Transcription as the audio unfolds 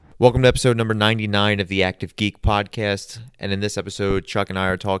Welcome to episode number 99 of the Active Geek podcast. And in this episode, Chuck and I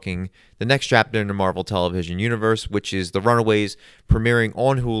are talking the next chapter in the Marvel television universe, which is The Runaways, premiering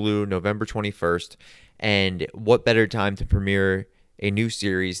on Hulu November 21st. And what better time to premiere a new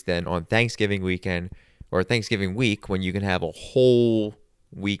series than on Thanksgiving weekend or Thanksgiving week when you can have a whole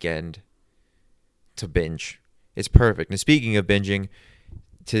weekend to binge. It's perfect. And speaking of binging,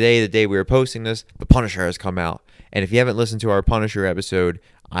 today, the day we were posting this, The Punisher has come out. And if you haven't listened to our Punisher episode,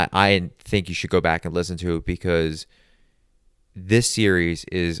 I think you should go back and listen to it because this series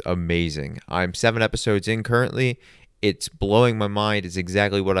is amazing. I'm 7 episodes in currently. It's blowing my mind. It's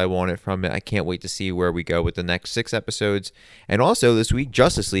exactly what I wanted from it. I can't wait to see where we go with the next 6 episodes. And also this week,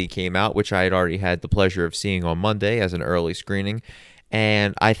 Justice League came out, which I had already had the pleasure of seeing on Monday as an early screening.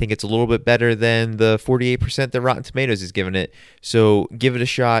 And I think it's a little bit better than the 48% that Rotten Tomatoes is giving it. So give it a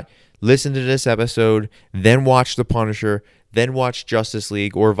shot. Listen to this episode, then watch The Punisher, then watch Justice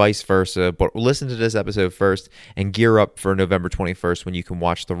League or vice versa. But listen to this episode first and gear up for November 21st when you can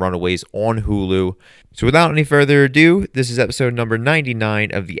watch The Runaways on Hulu. So without any further ado, this is episode number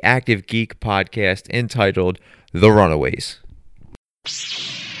 99 of the Active Geek podcast entitled The Runaways.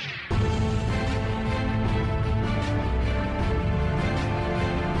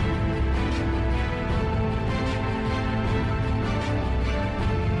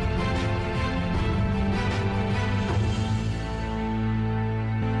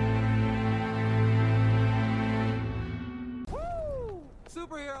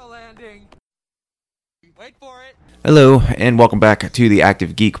 Superhero landing. Wait for it. Hello, and welcome back to the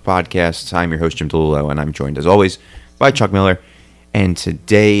Active Geek Podcast. I'm your host, Jim DeLulo, and I'm joined, as always, by Chuck Miller. And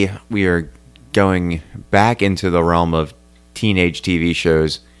today, we are going back into the realm of teenage TV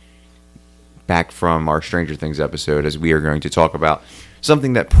shows, back from our Stranger Things episode, as we are going to talk about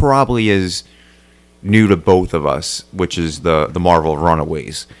something that probably is new to both of us, which is the Marvel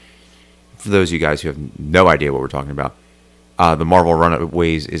Runaways. For those of you guys who have no idea what we're talking about, The Marvel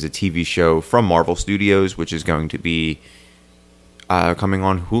Runaways is a TV show from Marvel Studios, which is going to be coming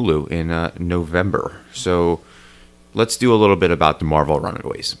on Hulu in November. So let's do a little bit about The Marvel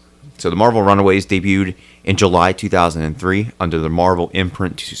Runaways. So The Marvel Runaways debuted in July 2003 under the Marvel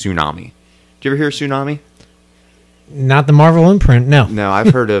imprint Tsunami. Did you ever hear of Tsunami? Not the Marvel imprint, no. No,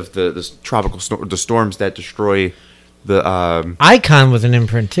 I've heard of the tropical the storms that destroy the... Icon was an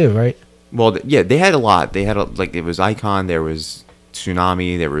imprint too, right? Well, yeah, they had a lot. They had, it was Icon, there was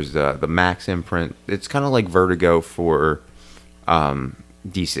Tsunami, there was the Max imprint. It's kind of like Vertigo for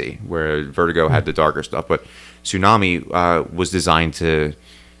DC, where Vertigo had the darker stuff. But Tsunami was designed to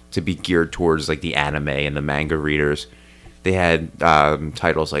be geared towards, like, the anime and the manga readers. They had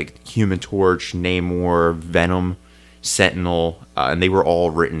titles like Human Torch, Namor, Venom, Sentinel, and they were all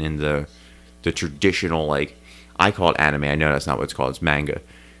written in the traditional, like, I call it anime. I know that's not what it's called. It's manga.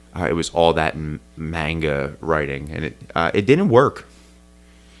 It was all that manga writing, and it didn't work.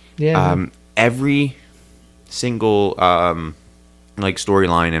 Yeah. Every single like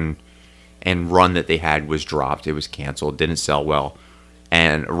storyline and run that they had was dropped. It was canceled. Didn't sell well,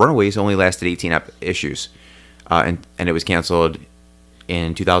 and Runaways only lasted 18 issues, and it was canceled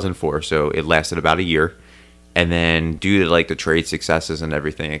in 2004. So it lasted about a year, and then due to like the trade successes and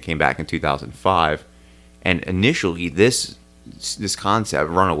everything, it came back in 2005. And initially, this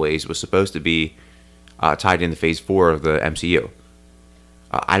concept, Runaways, was supposed to be tied into Phase 4 of the MCU.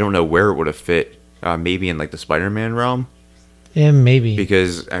 I don't know where it would have fit. Maybe in like the Spider-Man realm. Yeah, maybe.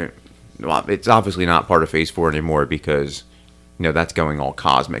 Because it's obviously not part of Phase 4 anymore because that's going all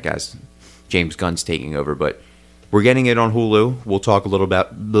cosmic as James Gunn's taking over. But we're getting it on Hulu. We'll talk a little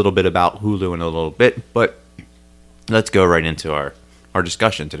bit about Hulu in a little bit. But let's go right into our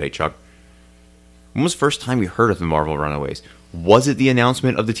discussion today, Chuck. When was the first time you heard of the Marvel Runaways? Was it the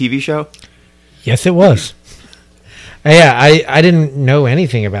announcement of the TV show? Yes, it was. Yeah, I didn't know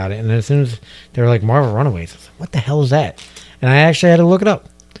anything about it. And as soon as they were like, Marvel Runaways, I was like, what the hell is that? And I actually had to look it up.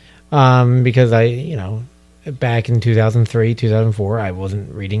 Because back in 2003, 2004, I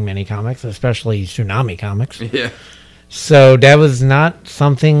wasn't reading many comics, especially Tsunami comics. Yeah. So that was not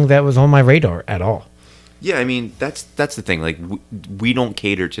something that was on my radar at all. Yeah, I mean, that's the thing. Like, we don't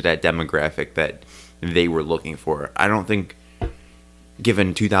cater to that demographic that they were looking for. I don't think,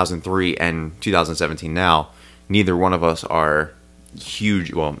 given 2003 and 2017 now, neither one of us are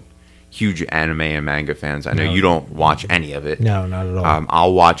huge anime and manga fans. I know you don't watch any of it. No, not at all.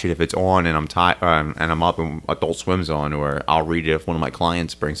 I'll watch it if it's on and and I'm up and Adult Swim's on, or I'll read it if one of my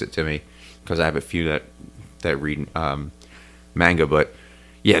clients brings it to me, because I have a few that read manga. But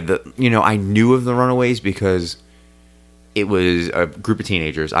yeah, I knew of the Runaways because it was a group of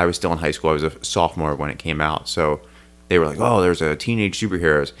teenagers. I was still in high school. I was a sophomore when it came out, so they were like, "Oh, there's a teenage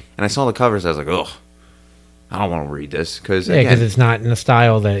superheroes," and I saw the covers. I was like, "Oh, I don't want to read this," because it's not in the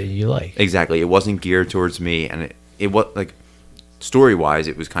style that you like. Exactly, it wasn't geared towards me, and it was like story wise,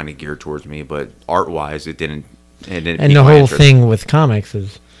 it was kind of geared towards me, but art wise, it didn't. And the whole thing with comics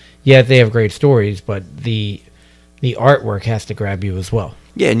is, they have great stories, but the artwork has to grab you as well.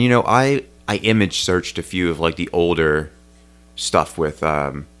 Yeah, and I image searched a few of like the older stuff with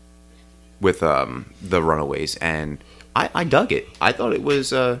the Runaways, and I dug it. I thought it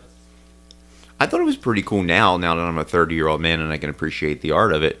was pretty cool. Now that I'm a 30-year-old man and I can appreciate the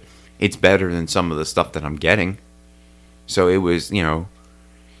art of it, it's better than some of the stuff that I'm getting. So it was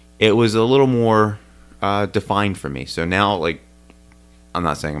it was a little more defined for me. So now, like, I'm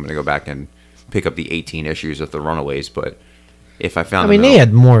not saying I'm going to go back and pick up the 18 issues of the Runaways, but if I found they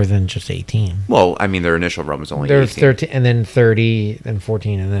had more than just 18. Well, I mean, their initial run was only there was 18. 13, and then 30, then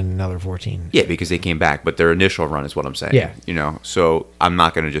 14, and then another 14. Yeah, because they came back, but their initial run is what I'm saying. Yeah. So I'm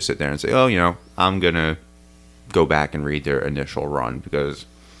not going to just sit there and say, oh, I'm going to go back and read their initial run, because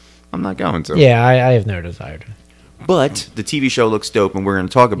I'm not going to. Yeah, I have no desire to. But the TV show looks dope, and we're going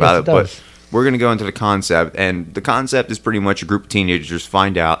to talk about it. But we're going to go into the concept, and the concept is pretty much a group of teenagers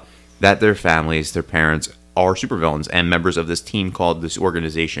find out that their families, their parents, are supervillains and members of this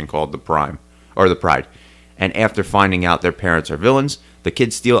organization called the Pride. And after finding out their parents are villains, the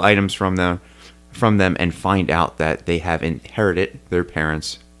kids steal items from them and find out that they have inherited their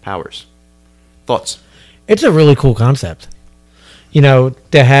parents' powers. Thoughts? It's a really cool concept. To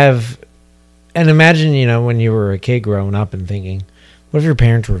have, and imagine, when you were a kid growing up and thinking, what if your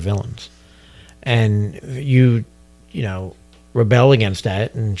parents were villains? And you rebel against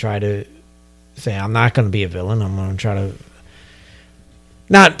that and try to say, I'm not going to be a villain. I'm going to try to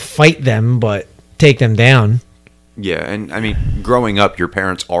not fight them, but take them down. Yeah, and I mean, growing up, your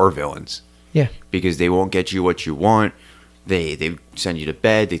parents are villains. Yeah. Because they won't get you what you want. They send you to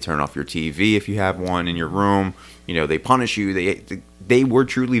bed. They turn off your TV if you have one in your room. They punish you. They were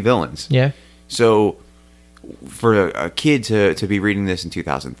truly villains. Yeah. So for a kid to be reading this in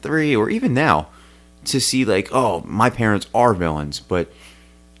 2003 or even now, to see like, oh, my parents are villains, but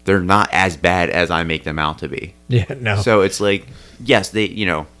they're not as bad as I make them out to be. Yeah, no. So it's like, yes,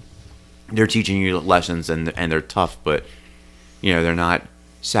 they're teaching you lessons and they're tough, but they're not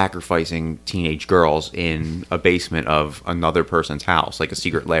sacrificing teenage girls in a basement of another person's house, like a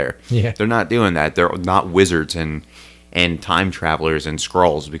secret lair. Yeah. They're not doing that. They're not wizards and time travelers and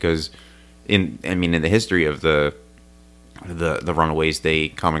Skrulls, because in the history of the Runaways, they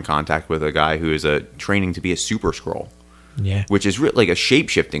come in contact with a guy who is training to be a super Skrull. Yeah. Which is like a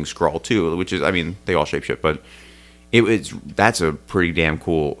shape-shifting Skrull too, which is, they all shape-shift, but that's a pretty damn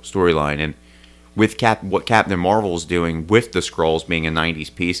cool storyline. And with what Captain Marvel's doing with the Skrulls being a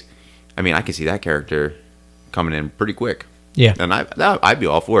 90s piece, I can see that character coming in pretty quick. Yeah. And I'd be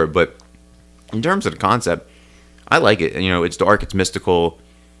all for it, but in terms of the concept, I like it. It's dark, it's mystical,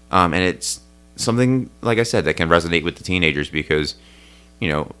 and it's something, like I said, that can resonate with the teenagers, because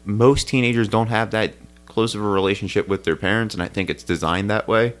most teenagers don't have that close of a relationship with their parents, and I think it's designed that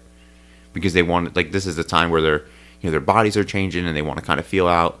way because they want, like, this is the time where their bodies are changing and they want to kind of feel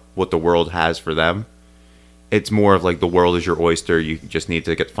out what the world has for them. It's more of like the world is your oyster, you just need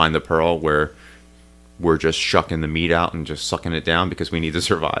to find the pearl, where we're just shucking the meat out and just sucking it down because we need to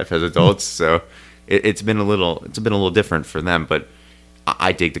survive as adults. So it's been a little different for them, but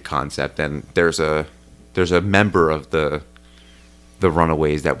I dig the concept. And there's a member of the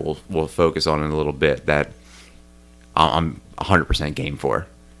Runaways that we'll focus on in a little bit that I'm 100% game for.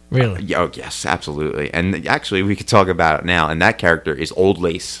 Really? Oh, yes, absolutely. And actually, we could talk about it now. And that character is Old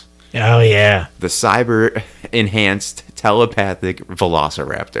Lace. Oh, yeah. The cyber-enhanced telepathic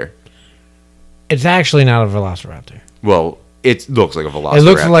velociraptor. It's actually not a velociraptor. Well, it looks like a velociraptor. It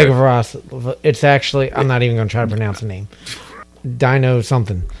looks like a velociraptor. It's actually, I'm not even going to try to pronounce the name. Dino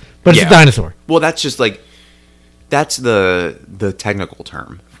something. But it's a dinosaur. Well, that's just like, that's the technical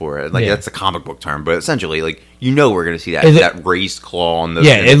term for it. Like, that's the comic book term. But essentially, like, we're going to see that raised claw on the...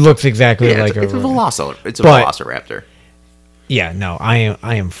 Yeah, it looks exactly like it's a velociraptor. It's a velociraptor. Yeah, no, I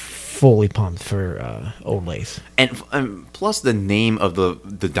am fully pumped for Old Lace. And plus, the name of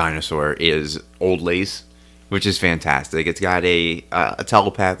the dinosaur is Old Lace, which is fantastic. It's got a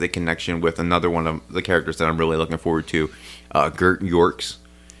telepathic connection with another one of the characters that I'm really looking forward to, Gert Yorks.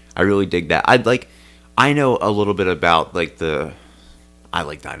 I really dig that. I know a little bit about I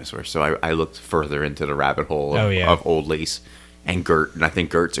like dinosaurs, so I looked further into the rabbit hole of Old Lace and Gert, and I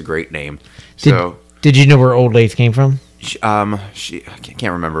think Gert's a great name. Did you know where Old Lace came from? I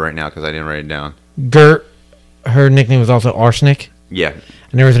can't remember right now because I didn't write it down. Gert, her nickname was also Arsenic. Yeah.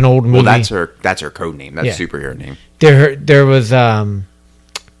 And there was an old movie. Well, that's her code name. That's a superhero name. There was an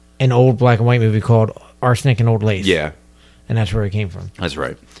old black and white movie called Arsenic and Old Lace. Yeah, and that's where it came from. that's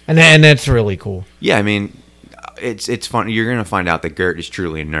right. And that's really cool. Yeah, I mean, it's fun. You're gonna find out that Gert is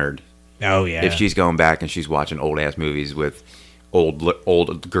truly a nerd. Oh yeah. If she's going back and she's watching old ass movies with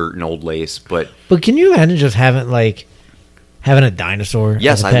old Gert and Old Lace, but can you imagine just having a dinosaur?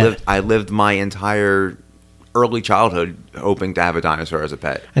 yes, as a pet? I lived my entire early childhood hoping to have a dinosaur as a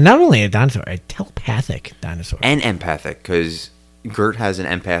pet. And not only a dinosaur, a telepathic dinosaur. And empathic, because Gert has an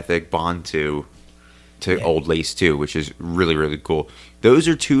empathic bond to Old Lace too, which is really, really cool. Those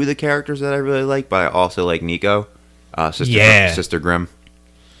are two of the characters that I really like, but I also like Nico, Sister Grimm,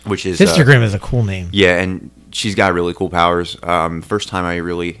 which is Sister Grimm is a cool name. Yeah, and she's got really cool powers. First time I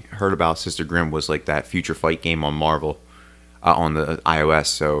really heard about Sister Grimm was like that Future Fight game on Marvel on the iOS.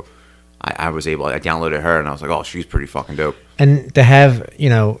 So I downloaded her and I was like, oh, she's pretty fucking dope. And to have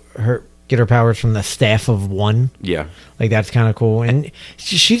her get her powers from the staff of one, Yeah, that's kind of cool. And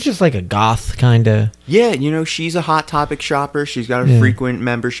she's just like a goth kind of. yeah, she's a Hot Topic shopper. She's got a frequent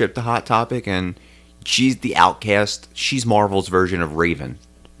membership to Hot Topic, and she's the outcast. She's Marvel's version of Raven.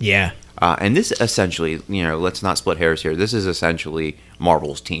 Yeah. And this essentially, let's not split hairs here. This is essentially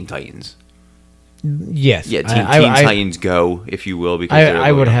Marvel's Teen Titans. Yes. Yeah, Teen Titans Go, if you will. Because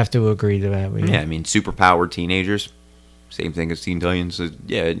I would have to agree to that. Yeah, I mean, superpowered teenagers. Same thing as Teen Titans. So,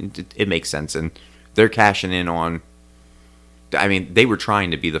 yeah, it makes sense. And they're cashing in on... I mean, they were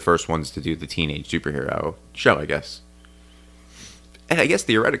trying to be the first ones to do the teenage superhero show, I guess. And I guess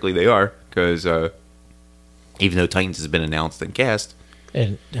theoretically they are, because even though Titans has been announced and cast,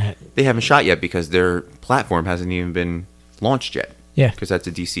 they haven't shot yet because their platform hasn't even been launched yet. Yeah. Because that's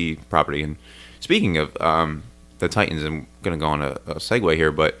a DC property. And speaking of the Titans, I'm going to go on a segue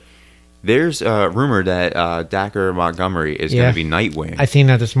here, but there's a rumor that Dacker Montgomery is going to be Nightwing. I seen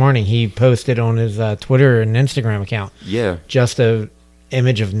that this morning. He posted on his Twitter and Instagram account. Yeah. Just a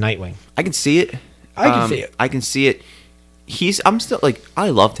image of Nightwing. I can see it. I can see it. I'm still I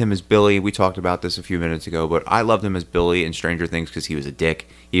loved him as Billy. We talked about this a few minutes ago, but I loved him as Billy in Stranger Things because he was a dick.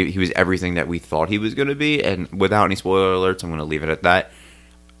 He was everything that we thought he was going to be, and without any spoiler alerts, I'm going to leave it at that.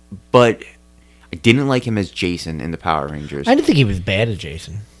 But I didn't like him as Jason in the Power Rangers. I didn't think he was bad as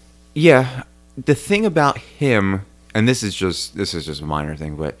Jason. Yeah, the thing about him, and this is just a minor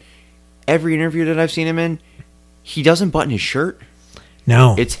thing, but every interview that I've seen him in, he doesn't button his shirt.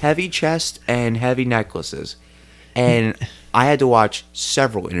 No, it's heavy chest and heavy necklaces, and I had to watch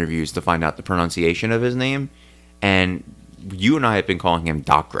several interviews to find out the pronunciation of his name, and you and I have been calling him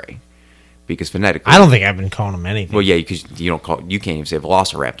Doc Gray because phonetically, I don't think I've been calling him anything. Well, yeah, because you can't even say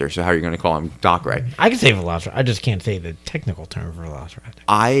Velociraptor, so how are you going to call him Doc Gray? I can say Velociraptor. I just can't say the technical term for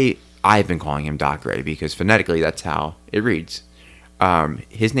Velociraptor. I've been calling him Doc Gray because phonetically that's how it reads.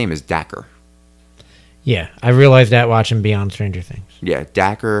 His name is Dacker. Yeah, I realized that watching Beyond Stranger Things. Yeah,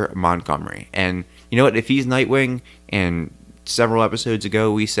 Dacker Montgomery. And you know what? If he's Nightwing, and several episodes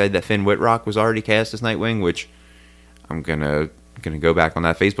ago we said that Finn Wittrock was already cast as Nightwing, which I'm gonna go back on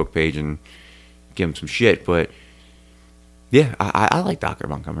that Facebook page and give him some shit. But yeah, I like Dacker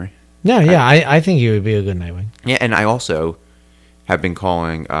Montgomery. Yeah, I think he would be a good Nightwing. Yeah, and I also have been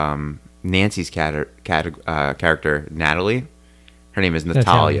calling Nancy's character Natalie. Her name is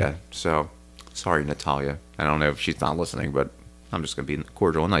Natalia. So, sorry, Natalia. I don't know if she's not listening, but I'm just going to be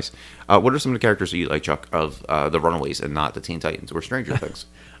cordial and nice. What are some of the characters that you like, Chuck, of the Runaways and not the Teen Titans or Stranger Things?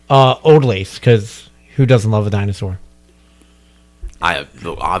 Old Lace, because who doesn't love a dinosaur?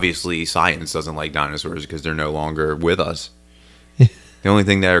 Obviously, science doesn't like dinosaurs because they're no longer with us. The only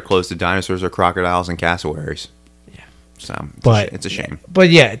thing that are close to dinosaurs are crocodiles and cassowaries. Yeah. So, it's a shame. But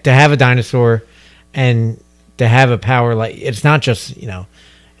yeah, to have a dinosaur and to have a power it's not just,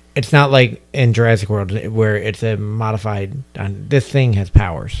 it's not like in Jurassic World where it's a modified. This thing has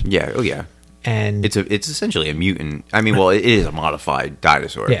powers. Yeah. Oh yeah. And it's essentially a mutant. I mean, well, it is a modified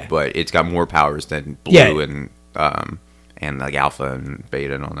dinosaur, but it's got more powers than Blue and like Alpha and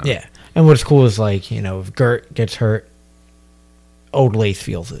Beta and all that. Yeah. And what's cool is if Gert gets hurt, Old Lace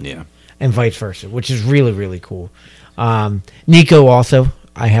feels it. Yeah. And vice versa, which is really, really cool. Nico also,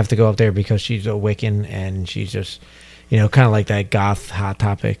 I have to go up there because she's a Wiccan and she's just, kind of like that goth Hot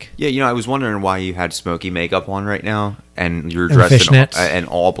Topic. Yeah, I was wondering why you had smoky makeup on right now and you're dressed in an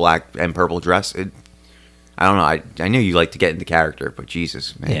all black and purple dress. I don't know. I knew you like to get into character, but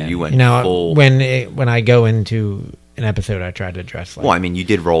Jesus, man, you went full. When I go into an episode, I try to dress like. Well, I mean, you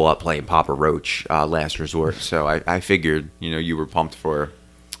did roll up playing Papa Roach, Last Resort, so I figured you were pumped for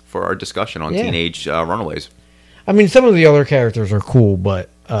our discussion on Teenage Runaways. I mean, some of the other characters are cool, but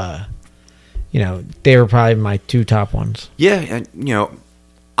they were probably my two top ones. Yeah, and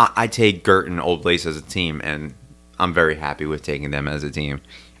I take Gert and Old Lace as a team, and I'm very happy with taking them as a team.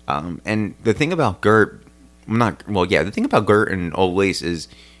 And the thing about Gert, the thing about Gert and Old Lace is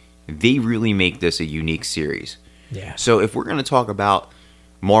they really make this a unique series. Yeah. So if we're going to talk about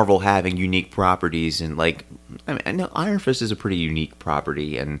Marvel having unique properties, and like, I know Iron Fist is a pretty unique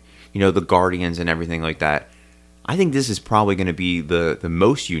property, and the Guardians and everything like that, I think this is probably going to be the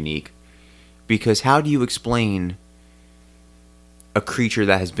most unique, because how do you explain a creature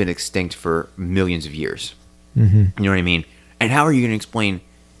that has been extinct for millions of years? Mm-hmm. You know what I mean? And how are you going to explain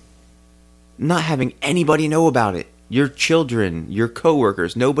not having anybody know about it? Your children, your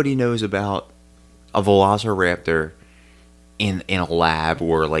coworkers, nobody knows about a velociraptor in a lab,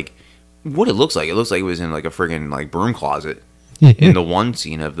 or like what it looks like. It looks like it was in like a friggin' like broom closet in the one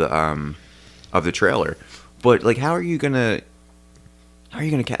scene of the trailer. But like, how are you gonna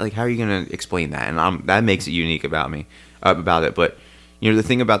explain that? And that makes it unique about it. But the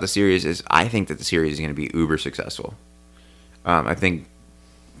thing about the series is, I think that the series is going to be uber successful. I think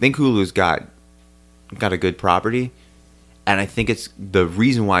Hulu's got a good property, and I think it's the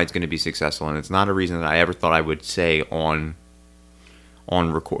reason why it's going to be successful. And it's not a reason that I ever thought I would say on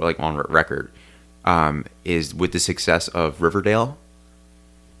record. Is with the success of Riverdale,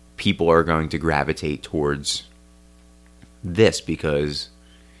 people are going to gravitate towards this because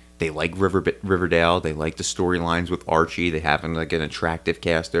they like Riverdale. They like the storylines with Archie. They have like an attractive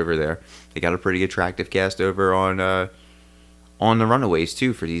cast over there. They got a pretty attractive cast over on the Runaways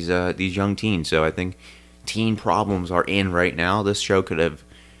too for these young teens. So I think teen problems are in right now. This show could have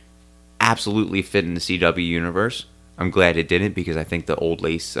absolutely fit in the CW universe. I'm glad it didn't, because I think the Old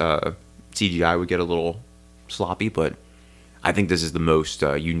Lace CGI would get a little sloppy, but I think this is the most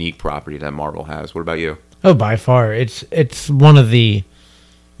unique property that Marvel has. What about you? Oh, by far. It's one of the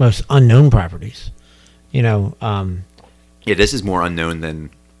most unknown properties. Yeah, this is more unknown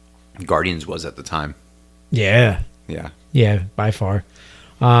than Guardians was at the time. Yeah. Yeah. Yeah, by far.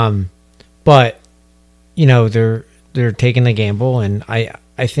 But they're taking the gamble, and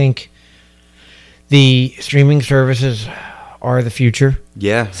I think the streaming services are the future.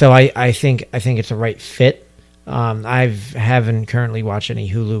 Yeah. So I think it's a right fit. I haven't currently watched any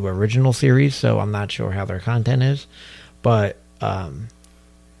Hulu original series, so I'm not sure how their content is. But I'll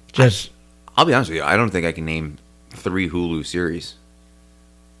be honest with you, I don't think I can name 3 Hulu series.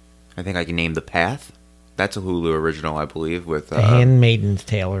 I think I can name The Path. That's a Hulu original, I believe, with The Handmaiden's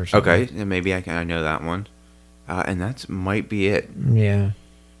Tale or something. Okay, and maybe I know that one. And that might be it. Yeah.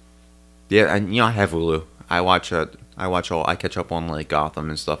 Yeah, and I have Hulu. I catch up on like Gotham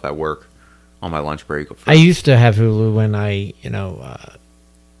and stuff at work on my lunch break. I used to have Hulu when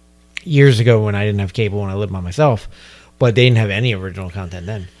years ago when I didn't have cable and I lived by myself, but they didn't have any original content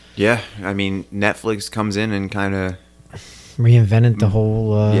then. Yeah, I mean, Netflix comes in and kind of reinvented the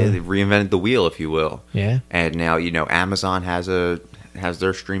whole. They reinvented the wheel, if you will. Yeah. And now Amazon has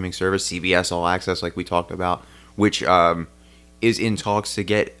their streaming service, CBS All Access, like we talked about, which is in talks to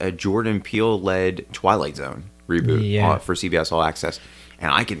get a Jordan Peele-led Twilight Zone reboot for CBS All Access,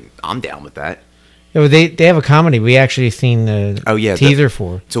 and I'm down with that. Yeah, well, they have a comedy. We actually seen the teaser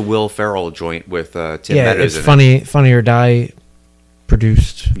for. It's a Will Ferrell joint with Tim Meadows. Yeah, it's Funny or Die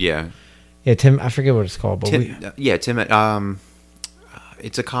produced. Yeah. Yeah, Tim. I forget what it's called, but Tim. It's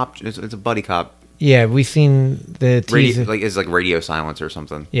a cop. It's a buddy cop. Yeah, we seen the teaser. It's like Radio Silence or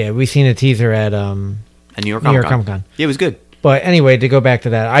something. Yeah, we seen a teaser at New York Comic Con. Yeah, it was good. But anyway, to go back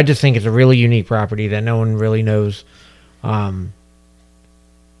to that, I just think it's a really unique property that no one really knows. And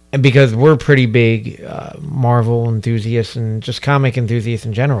because we're pretty big Marvel enthusiasts and just comic enthusiasts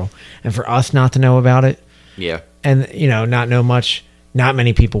in general, and for us not to know about it, and not know much, not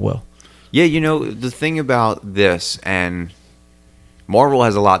many people will. Yeah, the thing about this, and Marvel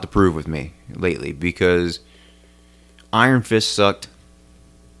has a lot to prove with me lately, because Iron Fist sucked.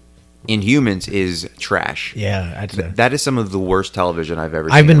 Inhumans is trash. Yeah, that is some of the worst television I've ever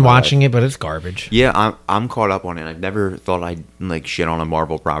seen. I've been watching it, but it's garbage. Yeah, I'm caught up on it. I've never thought I'd like shit on a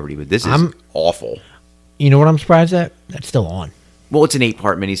Marvel property, but this is awful. You know what I'm surprised at? That's still on. Well, it's an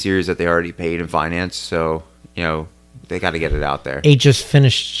 8-part miniseries that they already paid and financed, so they got to get it out there. 8 just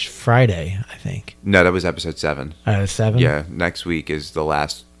finished Friday, I think. No, that was episode 7. 7. Yeah, next week is the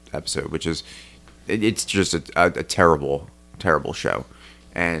last episode, which is it's just a terrible, terrible show,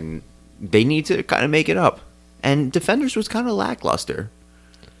 and they need to kind of make it up. And Defenders was kind of lackluster.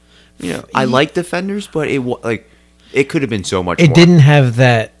 I like Defenders, but it could have been so much more. It didn't have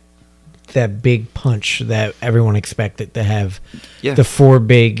that big punch that everyone expected to have. Yeah. The 4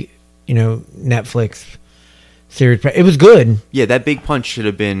 big, Netflix series. It was good. Yeah, that big punch should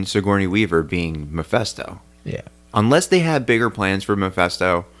have been Sigourney Weaver being Mephisto. Yeah. Unless they had bigger plans for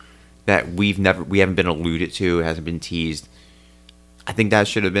Mephisto, that we haven't been alluded to, hasn't been teased. I think that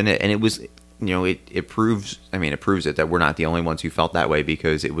should have been it, and it was, it proves. I mean, it proves it that we're not the only ones who felt that way,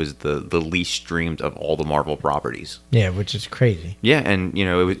 because it was the least streamed of all the Marvel properties. Yeah, which is crazy. Yeah, and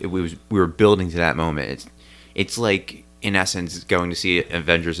it was we were building to that moment. It's like, in essence, going to see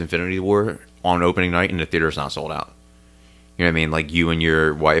Avengers: Infinity War on opening night and the theater's not sold out. You know what I mean? Like, you and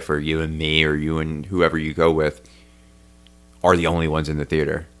your wife, or you and me, or you and whoever you go with are the only ones in the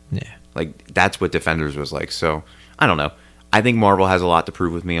theater. Yeah. Like, that's what Defenders was like. So, I don't know. I think Marvel has a lot to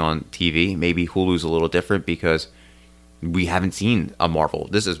prove with me on TV. Maybe Hulu's a little different because we haven't seen a Marvel.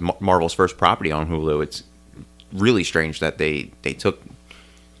 This is Marvel's first property on Hulu. It's really strange that they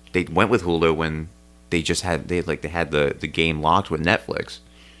went with Hulu when they had the game locked with Netflix.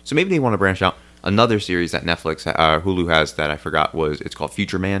 So maybe they want to branch out. Another series that Hulu has that I forgot it's called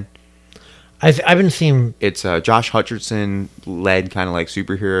Future Man. I've been seeing. It's Josh Hutcherson led kind of like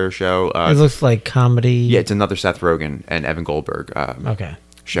superhero show. It looks like comedy. Yeah, it's another Seth Rogen and Evan Goldberg okay.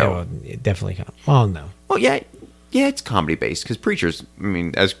 show. Yeah, well, definitely. Well, no. Well, yeah, it's comedy based because Preacher's. I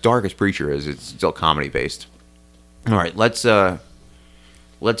mean, as dark as Preacher is, it's still comedy based. All right, let's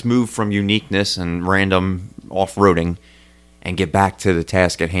move from uniqueness and random off-roading and get back to the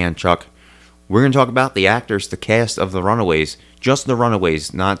task at hand, Chuck. We're going to talk about the actors, the cast of The Runaways. Just The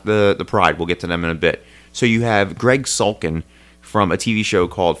Runaways, not the Pride. We'll get to them in a bit. So you have Greg Sulkin from a TV show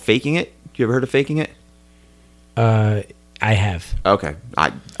called Faking It. You ever heard of Faking It? I have. Okay.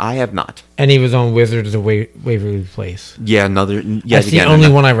 I have not. And he was on Wizards of Waverly Place. Yeah, That's the only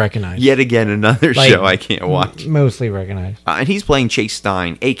one I recognize. Yet again, another show I can't watch. Mostly recognize. And he's playing Chase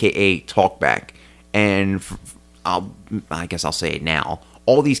Stein, a.k.a. Talkback. And I guess I'll say it now.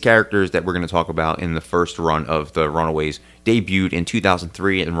 All these characters that we're going to talk about in the first run of The Runaways debuted in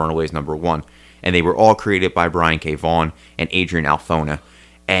 2003 in Runaways #1. And they were all created by Brian K. Vaughan and Adrian Alfona.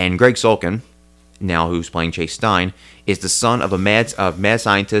 And Greg Sulkin, now who's playing Chase Stein, is the son of a mad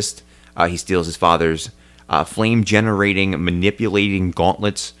scientist. He steals his father's flame-generating, manipulating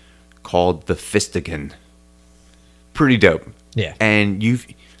gauntlets called the Fistigan. Pretty dope. Yeah. And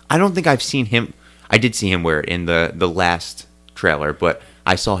I don't think I've seen him. I did see him wear it in the last trailer, but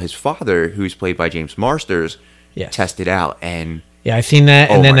I saw his father, who's played by James Marsters, test it out. And yeah, I've seen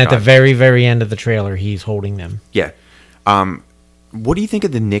that. And then at the very, very end of the trailer, he's holding them. Yeah. What do you think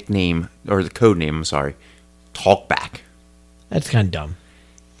of the nickname, or the code name, I'm sorry, Talkback? That's kind of dumb.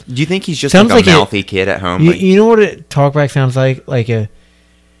 Do you think he's just Sounds like a like mouthy kid at home? You know what Talkback sounds like? Like an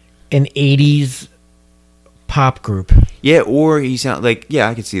 80s pop group. Yeah, or he sounds like,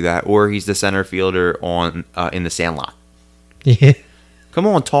 I could see that. Or he's the center fielder in the Sandlot. Yeah. Come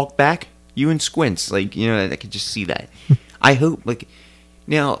on, Talkback. You and Squints. I could just see that. I hope,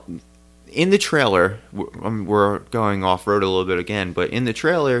 now, in the trailer, we're going off-road a little bit again, but in the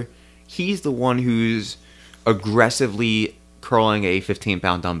trailer, he's the one who's aggressively curling a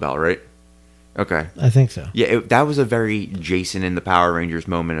 15-pound dumbbell, right? Okay. I think so. Yeah, that was a very Jason in the Power Rangers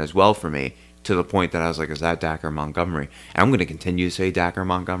moment as well for me, to the point that I was like, is that Dacker Montgomery? And I'm going to continue to say Dacker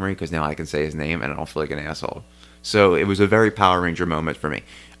Montgomery, because now I can say his name and I don't feel like an asshole. So it was a very Power Ranger moment for me.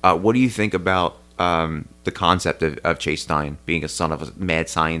 What do you think about the concept of Chase Stein being a son of a mad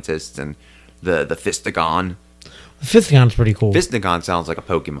scientist and the Fistigon? Fistigon's pretty cool. Fistigon sounds like a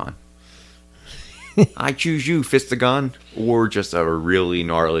Pokemon. I choose you, Fistigon, or just a really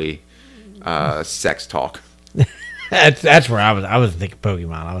gnarly sex talk. That's where I was thinking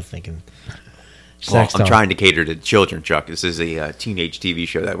Pokemon. I was thinking sex talk. I'm trying to cater to children, Chuck. This is a teenage TV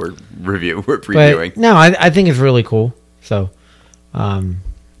show that we're previewing. But, no, I think it's really cool. So,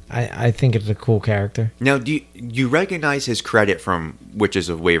 I think it's a cool character. Now, do you recognize his credit from Witches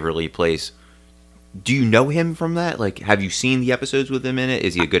of Waverly Place? Do you know him from that? Like, have you seen the episodes with him in it?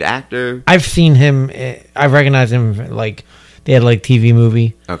 Is he a good actor? I've seen him. I recognize him. They had TV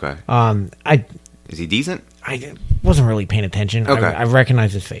movie. Okay. Is he decent? I wasn't really paying attention. Okay. I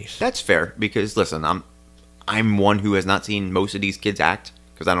recognize his face. That's fair, because listen, I'm one who has not seen most of these kids act,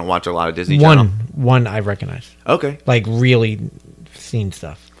 because I don't watch a lot of Disney Channel. One I recognize. Okay. Really seen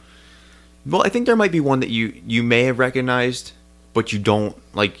stuff. Well, I think there might be one that you may have recognized, but you don't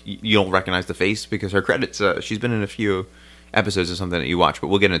recognize the face, because her credits, she's been in a few episodes of something that you watch, but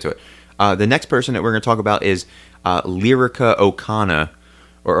we'll get into it. The next person that we're going to talk about is Lyrica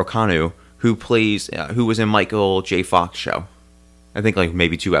Okanu, who was in Michael J. Fox show. I think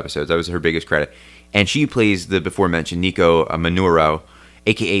maybe 2 episodes. That was her biggest credit. And she plays the before mentioned Nico Manuro,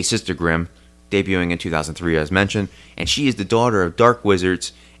 aka Sister Grimm, debuting in 2003 as mentioned. And she is the daughter of dark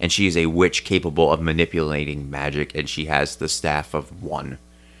wizards, and she is a witch capable of manipulating magic, and she has the staff of 1,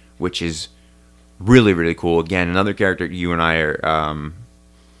 which is really, really cool. Again, another character you and I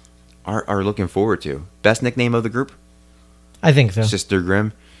are looking forward to. Best nickname of the group? I think so. Sister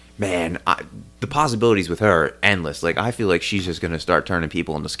Grimm. Man, the possibilities with her are endless. Like, I feel like she's just going to start turning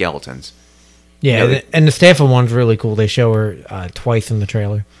people into skeletons. Yeah, You know, and the Stafford one's really cool. They show her twice in the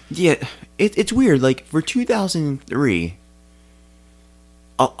trailer. Yeah, it's weird. Like, for 2003,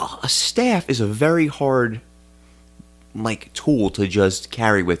 a staff is a very hard, like, tool to just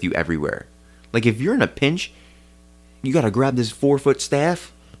carry with you everywhere. Like, if you're in a pinch, you got to grab this 4-foot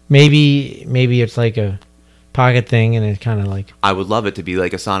staff. Maybe it's like a pocket thing, and it's kind of like... I would love it to be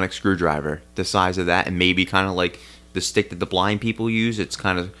like a sonic screwdriver, the size of that, and maybe kind of like the stick that the blind people use. It's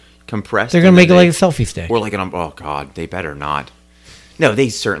kind of compressed. They're going to make it like a selfie stick. Or like oh god, they better not. No, they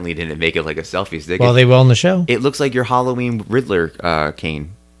certainly didn't make it like a selfie stick. Well, they will in the show. It looks like your Halloween Riddler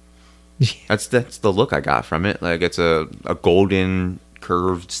cane. That's the look I got from it. Like, it's a golden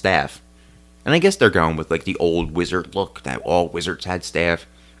curved staff. And I guess they're going with like the old wizard look that all wizards had staff.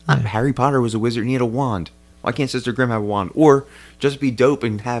 Harry Potter was a wizard and he had a wand. Why can't Sister Grimm have a wand? Or just be dope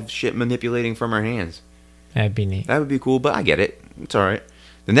and have shit manipulating from her hands. That'd be neat. That would be cool, but I get it. It's alright.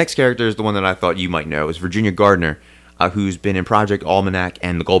 The next character is the one that I thought you might know. Is Virginia Gardner, who's been in Project Almanac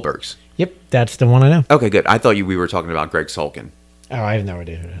and The Goldbergs. Yep, that's the one I know. Okay, good. I thought we were talking about Greg Sulkin. Oh, I have no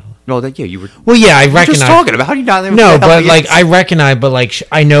idea who the hell. No, yeah, you were. Well, yeah, I You're recognize. just talking about how do you not know? No, who the hell but he like is? I recognize, but like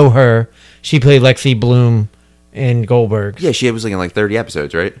I know her. She played Lexi Bloom in Goldberg. Yeah, she was like in like 30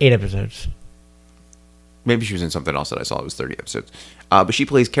 episodes, right? 8 episodes. Maybe she was in something else that I saw. It was 30 episodes. But she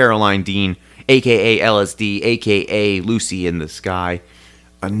plays Caroline Dean, a.k.a. LSD, a.k.a. Lucy in the Sky.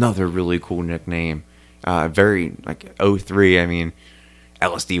 Another really cool nickname. Very, like, 03. I mean,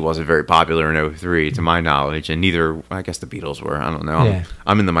 LSD wasn't very popular in 03, to my knowledge. And neither, I guess the Beatles were. I don't know. Yeah.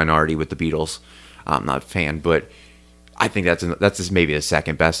 I'm in the minority with the Beatles. I'm not a fan, but I think that's just maybe the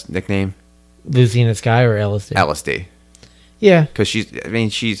second best nickname. Lucy in the Sky or LSD? LSD. Yeah. Because she's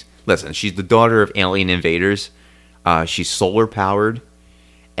the daughter of alien invaders. She's solar powered,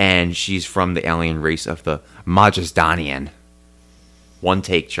 and she's from the alien race of the Majestanian. One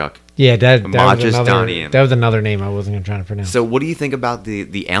take, Chuck. Yeah, that Majestanian. was another name I wasn't trying to pronounce. So, what do you think about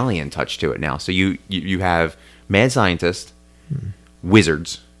the alien touch to it now? So you have mad scientists,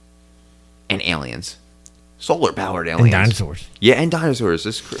 wizards, and aliens, solar powered aliens, and dinosaurs. Yeah, and dinosaurs.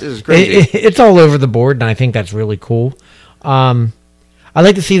 This is crazy. It's all over the board, and I think that's really cool. I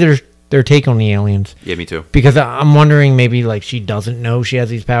like to see their take on the aliens. Yeah, me too. Because I'm wondering, maybe like she doesn't know she has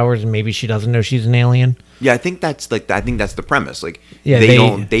these powers, and maybe she doesn't know she's an alien. Yeah, I think that's the premise. Like, Yeah,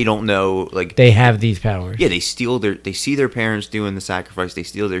 they don't know, like, they have these powers. yeah, they see their parents doing the sacrifice, they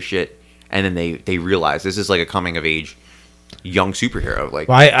steal their shit, and then they realize this is like a coming of age young superhero. Like,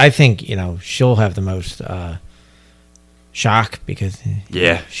 Well, I think she'll have the most shock because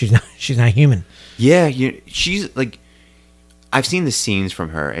Yeah. she's not human. yeah, she's like, I've seen the scenes from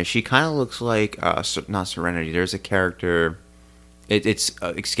her, and she kind of looks like not Serenity. There's a character. It's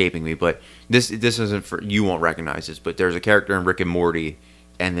escaping me, but this isn't for you. Won't recognize this, but there's a character in Rick and Morty,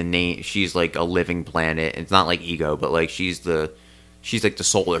 and the name she's like a living planet. It's not like Ego, but like she's like the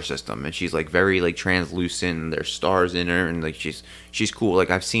solar system, and she's like very like translucent. And there's stars in her, and like she's cool. Like,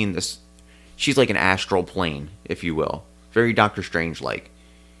 I've seen this. She's like an astral plane, if you will, very Doctor Strange like.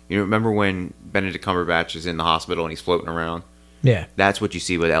 You remember when Benedict Cumberbatch is in the hospital and he's floating around? Yeah, That's what you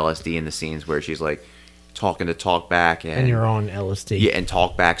see with LSD in the scenes where she's like talking to Talkback, and you're on LSD. yeah, and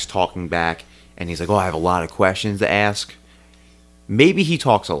Talkback's talking back, and he's like, "Oh, I have a lot of questions to ask." Maybe he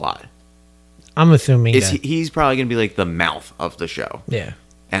talks a lot. I'm assuming that. He's probably gonna be like the mouth of the show, Yeah.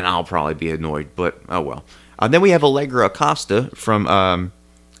 and I'll probably be annoyed, but oh well. Then we have Allegra Acosta from.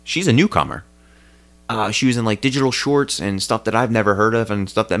 She's a newcomer. She was in like digital shorts and stuff that I've never heard of, and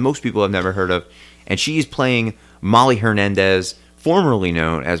stuff that most people have never heard of, and she's playing Molly Hernandez, formerly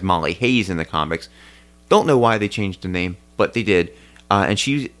known as Molly Hayes in the comics. Don't know why they changed the name, but they did. And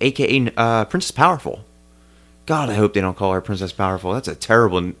she's a.k.a. Princess Powerful. God, I hope they don't call her Princess Powerful. That's a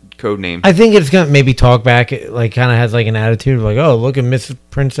terrible code name. I think it's gonna maybe talk back, like kind of has like an attitude of like, oh, look at Miss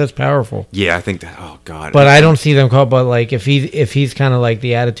Princess Powerful. Yeah, I think that. Oh God. But I don't see them called. But like if he's kind of like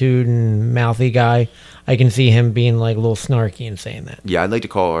the attitude and mouthy guy, I can see him being like a little snarky and saying that. Yeah, I'd like to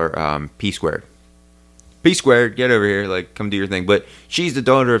call her P Squared. P Squared, get over here, like come do your thing. But she's the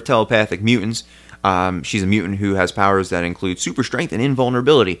daughter of telepathic mutants. She's a mutant who has powers that include super strength and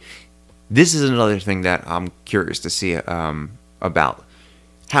invulnerability. This is another thing that I'm curious to see about.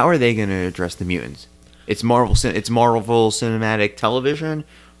 How are they going to address the mutants? It's Marvel Cinematic Television.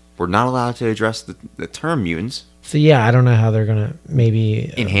 We're not allowed to address the term mutants. So yeah, I don't know how they're gonna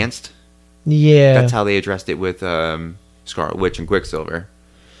maybe Enhanced. Yeah, That's how they addressed it with Scarlet Witch and Quicksilver.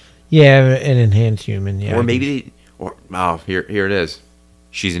 Yeah, an enhanced human. Yeah, Or maybe here it is.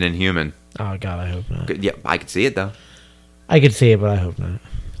 She's an Inhuman. Oh God, I hope not. Yeah, I could see it though. I could see it, but I hope not.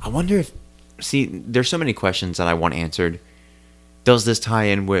 I wonder if. See, there's so many questions that I want answered. Does this tie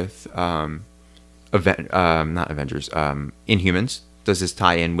in with not Avengers, Inhumans? Does this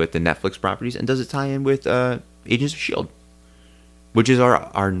tie in with the Netflix properties? And does it tie in with Agents of S.H.I.E.L.D.? Which is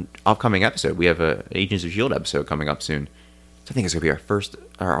our upcoming episode. We have a Agents of S.H.I.E.L.D. episode coming up soon. So I think it's going to be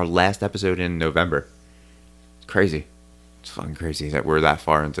our last episode in November. It's crazy. It's fucking crazy that we're that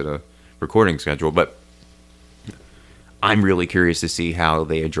far into the recording schedule. But I'm really curious to see how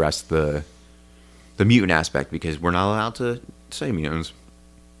they address the mutant aspect, because we're not allowed to say mutants.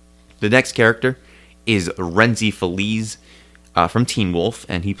 The next character is Renzi Feliz from Teen Wolf,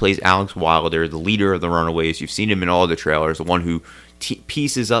 and he plays Alex Wilder, the leader of the Runaways. You've seen him in all the trailers, the one who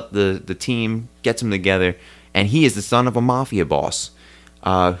pieces up the team, gets them together, and he is the son of a mafia boss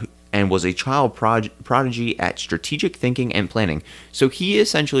and was a child prodigy at strategic thinking and planning. So he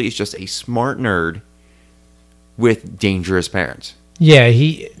essentially is just a smart nerd with dangerous parents. Yeah,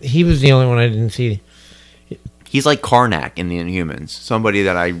 he was the only one I didn't see. He's like Karnak in the Inhumans, somebody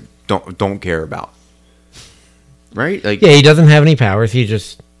that I don't care about. Right? Like, yeah, he doesn't have any powers.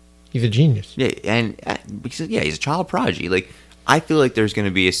 He's a genius. Yeah, and because he's a child prodigy. Like, I feel like there's going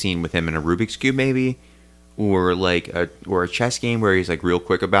to be a scene with him in a Rubik's Cube, maybe, or like a chess game where he's like real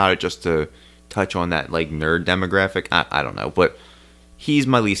quick about it, just to touch on that like nerd demographic. I don't know, but he's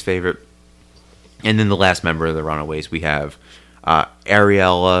my least favorite. And then the last member of the Runaways, we have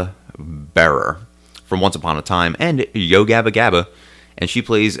Ariella Bearer from Once Upon a Time and Yo Gabba Gabba, and she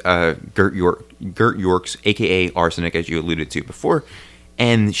plays Gert Yorks, aka Arsenic, as you alluded to before,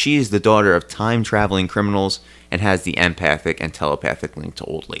 and she is the daughter of time-traveling criminals and has the empathic and telepathic link to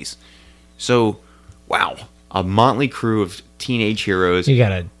Old Lace. So, wow, a motley crew of teenage heroes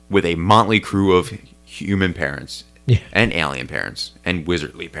with a motley crew of human parents and alien parents and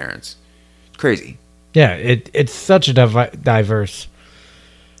wizardly parents. Crazy. Yeah, it's such a diverse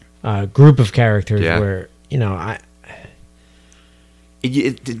group of characters where,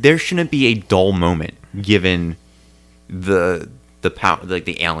 there shouldn't be a dull moment given the power, like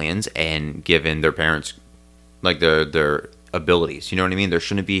the aliens, and given their parents, like their abilities. You know what I mean? There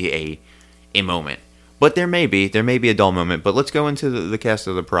shouldn't be a moment, but there may be a dull moment. But let's go into the cast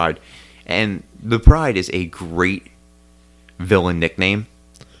of the Pride, and the Pride is a great villain nickname.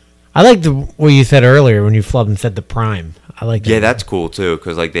 I like what you said earlier when you flubbed and said the Prime. I like that. Yeah, that's cool too,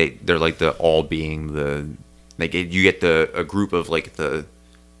 because like they're like the all being the, like, you get a group of like the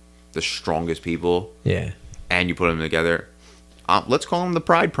strongest people. Yeah. And you put them together. Let's call them the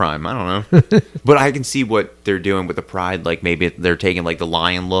Pride Prime. I don't know. But I can see what they're doing with the Pride. Like, maybe they're taking like the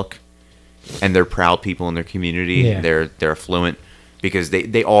lion look, and they're proud people in their community. Yeah. They're affluent, because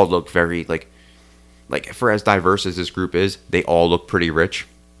they all look very like for as diverse as this group is, they all look pretty rich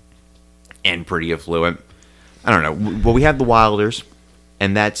and pretty affluent. I don't know. Well, we have the Wilders,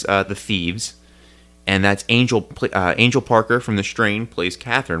 and that's the Thieves, and that's Angel Parker from The Strain plays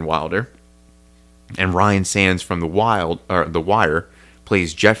Catherine Wilder, and Ryan Sands from The Wire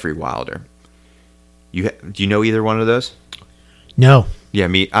plays Jeffrey Wilder. Do you know either one of those? No. Yeah,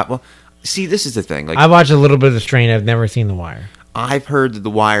 me. Well, see, this is the thing. Like, I watched a little bit of The Strain. I've never seen The Wire. I've heard that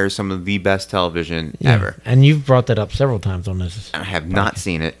The Wire is some of the best television ever, and you've brought that up several times on this. I have not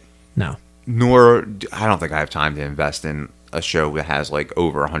seen it. No. Nor, I don't think I have time to invest in a show that has like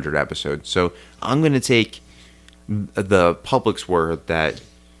over 100 episodes. So I'm going to take the public's word that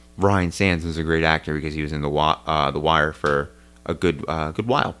Ryan Sands is a great actor, because he was in the Wire for a good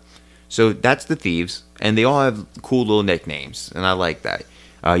while. So that's the Thieves, and they all have cool little nicknames, and I like that.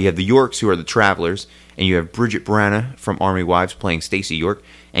 You have the Yorks, who are the Travelers, and you have Bridget Branagh from Army Wives playing Stacey York,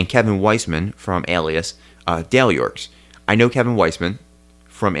 and Kevin Weissman from Alias, Dale Yorks. I know Kevin Weissman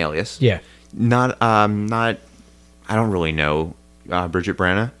from Alias. Yeah. Not. I don't really know Bridget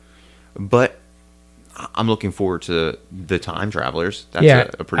Branagh, but I'm looking forward to the Time Travelers.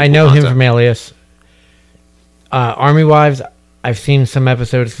 That's a pretty. I cool know concept. him from Alias. Army Wives. I've seen some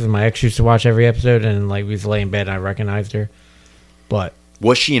episodes because my ex used to watch every episode, and like we was laying in bed, and I recognized her. But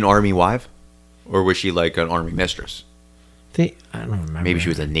was she an Army wife, or was she like an Army mistress? I don't remember. Maybe she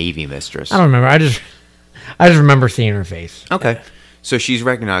was a Navy mistress. I don't remember. I just remember seeing her face. Okay. So she's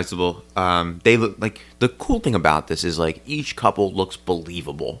recognizable. They look like, the cool thing about this is like each couple looks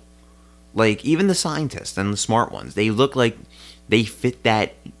believable. Like even the scientists and the smart ones, they look like they fit the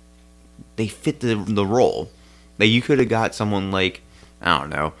role. Like you could have got someone like, I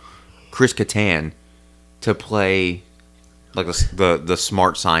don't know, Chris Kattan to play like the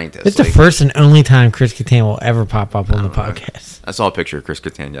smart scientist. It's the first and only time Chris Kattan will ever pop up on the podcast. I saw a picture of Chris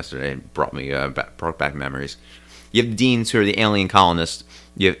Kattan yesterday and brought back memories. You have the Deans, who are the alien colonists,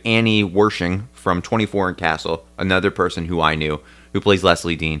 You have Annie Wershing from 24 and Castle, another person who I knew, who plays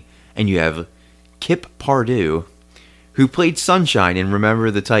Leslie Dean. And you have Kip Pardue, who played Sunshine in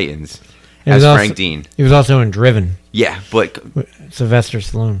Remember the Titans, as Frank Dean. He was also in Driven. Yeah, but... Sylvester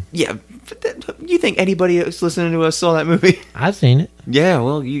Stallone. Yeah, but you think anybody who's listening to us saw that movie? I've seen it. Yeah,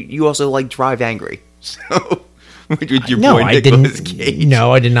 well, you also like Drive Angry. So... With your No, boy I Nicolas didn't. Cage.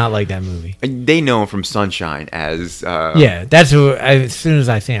 No, I did not like that movie. They know him from Sunshine as... Yeah, that's who... as soon as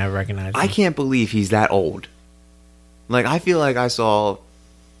I see him, I recognize him. I can't believe he's that old. Like, I feel like I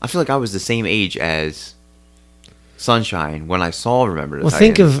was the same age as Sunshine when I saw Remember the Well,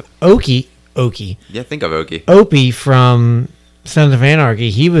 Titans. think of Okie. Yeah, think of Okie. Opie from Sons of Anarchy.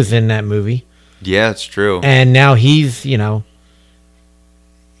 He was in that movie. Yeah, it's true. And now he's,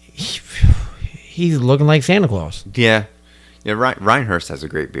 he's looking like Santa Claus. Yeah. Ryan Hurst has a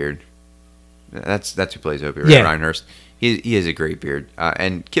great beard. That's who plays Opie, right? Yeah. Ryan Hurst. He has a great beard.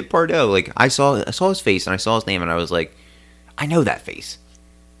 And Kip Pardue, like, I saw his face and I saw his name and I was like, I know that face.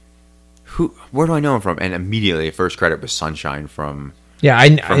 Where do I know him from? And immediately, first credit was Sunshine from... Yeah,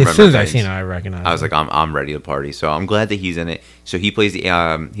 as soon as I seen it, him, I recognized I was him. like, I'm ready to party. So I'm glad that he's in it. So he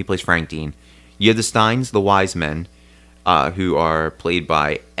plays Frank Dean. You have the Steins, the Wise Men, who are played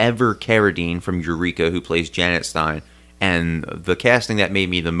by Ever Carradine from Eureka, who plays Janet Stein. And the casting that made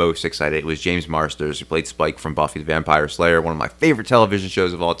me the most excited was James Marsters, who played Spike from Buffy the Vampire Slayer, one of my favorite television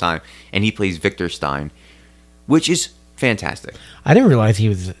shows of all time. And he plays Victor Stein, which is fantastic. I didn't realize he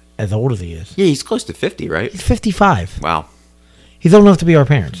was as old as he is. Yeah, he's close to 50, right? He's 55. Wow. He's old enough to be our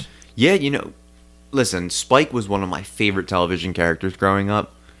parents. Yeah, listen, Spike was one of my favorite television characters growing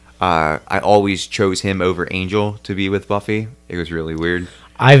up. I always chose him over Angel to be with Buffy. It was really weird.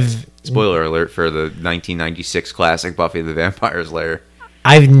 Spoiler alert for the 1996 classic Buffy the Vampire Slayer.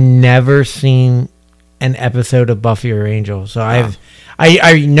 I've never seen an episode of Buffy or Angel, so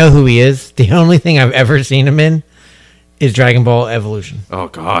I know who he is. The only thing I've ever seen him in is Dragon Ball Evolution. Oh,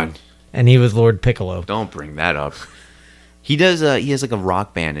 God. And he was Lord Piccolo. Don't bring that up. He does. He has like a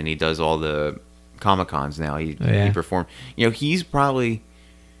rock band, and he does all the Comic-Cons now. He performed. He's probably,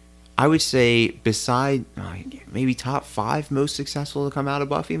 I would say, beside maybe top 5 most successful to come out of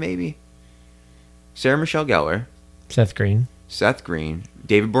Buffy. Maybe Sarah Michelle Gellar, Seth Green,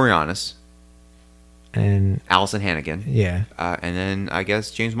 David Boreanaz, and Allison Hannigan. Yeah, and then I guess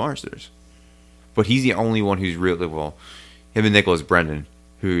James Marsters. But he's the only one who's really him and Nicholas Brendan,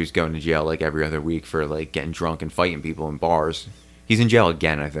 who's going to jail like every other week for like getting drunk and fighting people in bars. He's in jail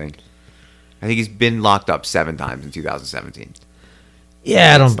again, I think. He's been locked up 7 times in 2017.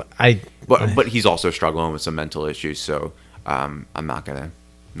 Yeah, But he's also struggling with some mental issues, so I'm not gonna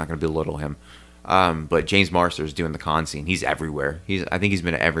belittle him. But James Marsters doing the con scene. He's everywhere. I think he's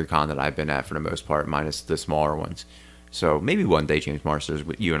been at every con that I've been at for the most part, minus the smaller ones. So maybe one day James Marsters,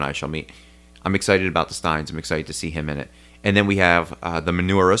 you and I shall meet. I'm excited about the Steins. I'm excited to see him in it. And then we have the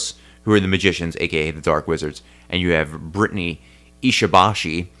Minoras, who are the magicians, a.k.a. the Dark Wizards. And you have Brittany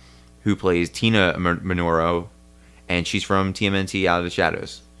Ishibashi, who plays Tina Minoru, and she's from TMNT Out of the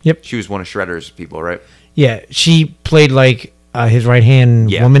Shadows. Yep. She was one of Shredder's people, right? Yeah, she played like his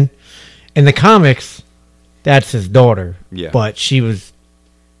right-hand woman. In the comics, that's his daughter. Yeah. But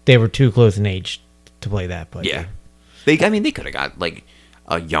they were too close in age to play that. But yeah. They could have got like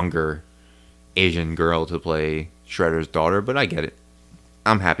a younger Asian girl to play Shredder's daughter, but I get it.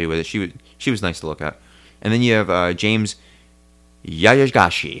 I'm happy with it. She was nice to look at. And then you have James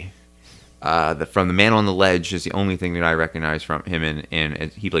Yayagashi, from The Man on the Ledge is the only thing that I recognize from him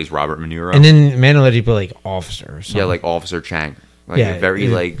in he plays Robert Manuro. And then Man on the Ledge, he played like Officer or something. Yeah, like Officer Chang. Like a very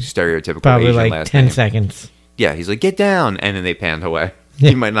like stereotypical probably Asian like last 10 name. seconds. Yeah, he's like, get down, and then they panned away. Yeah.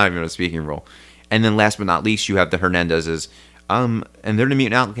 He might not even have a speaking role. And then last but not least, you have the Hernandezes, and they're the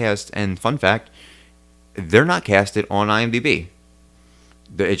Mutant Outcast. And fun fact, they're not casted on IMDb.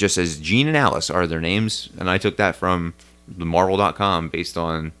 It just says Gene and Alice are their names, and I took that from the Marvel.com based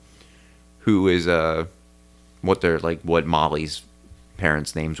on who is what Molly's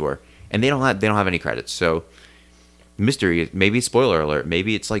parents' names were, and they don't have any credits. So mystery, maybe spoiler alert,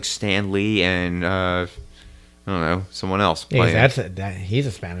 maybe it's like Stan Lee and I don't know, someone else playing. Yeah, he's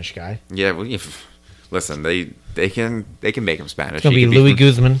a Spanish guy. Yeah, well, listen, they can make him Spanish. It's gonna be Louis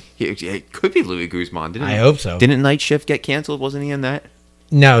Guzman. It could be Louis Guzman. I hope so. Didn't Night Shift get canceled? Wasn't he in that?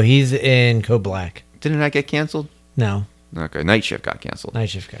 No, he's in Code Black. Didn't that get canceled? No. Okay, Night Shift got canceled. Night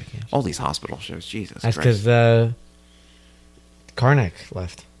Shift got canceled. All these hospital shows, Jesus. That's because Karnak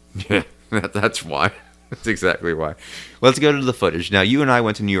left. Yeah, that's why. That's exactly why. Let's go to the footage. Now, you and I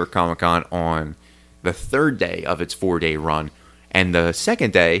went to New York Comic Con on the 3rd day of its 4-day run, and the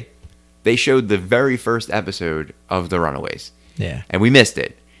 2nd day, they showed the very first episode of The Runaways. Yeah. and we missed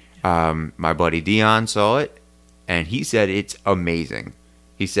it. My buddy Dion saw it, and he said it's amazing.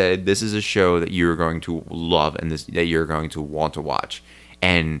 He said this is a show that you're going to love and that you're going to want to watch.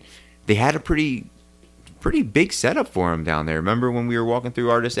 And they had a pretty big setup for him down there. Remember when we were walking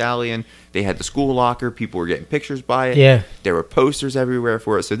through Artist Alley and they had the school locker? People were getting pictures by it. Yeah. There were posters everywhere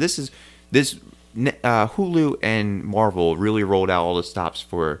for it. So this Hulu and Marvel really rolled out all the stops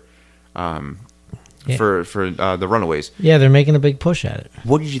for the Runaways. Yeah, they're making a big push at it.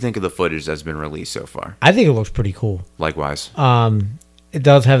 What did you think of the footage that's been released so far? I think it looks pretty cool. Likewise. It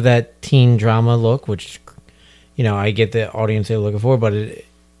does have that teen drama look, which, I get the audience they're looking for, but it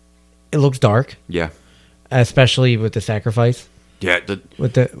looks dark, Yeah. especially with the sacrifice. Yeah.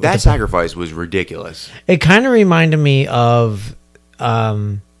 With the Sacrifice was ridiculous. It kind of reminded me of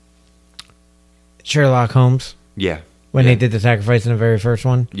Sherlock Holmes Yeah. when Yeah. they did the sacrifice in the very first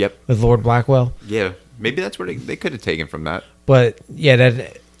one. Yep. With Lord Blackwell. Yeah. Maybe that's what they could have taken from that. But yeah,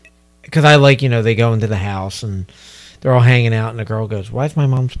 that because I like they go into the house and they're all hanging out, and the girl goes, "Why is my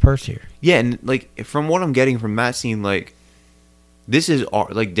mom's purse here?" Yeah, and like from what I'm getting from that scene, like this is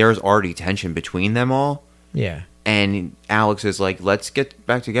like there's already tension between them all, Yeah, and Alex is like, "Let's get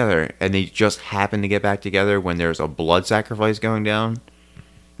back together," and they just happen to get back together when there's a blood sacrifice going down.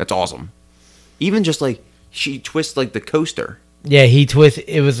 That's awesome. Even just like she twists like the coaster. yeah. He twisted.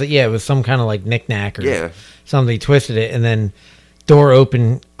 It was some kind of like knick-knack or something. He twisted it, and then door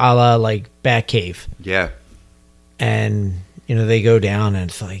open, a la like Batcave. Yeah. And they go down, and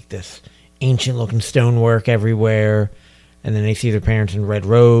it's like this ancient looking stonework everywhere, and then they see their parents in red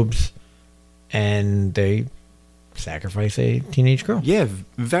robes, and they sacrifice a teenage girl. Yeah,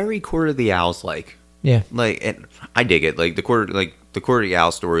 very Court of the Owls like. Yeah, Like, and I dig it. Like the Court of the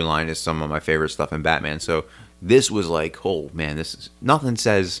Owls storyline is some of my favorite stuff in Batman. So this was like, oh man, this is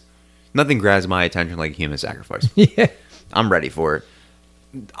nothing grabs my attention like human sacrifice. yeah, I'm ready for it.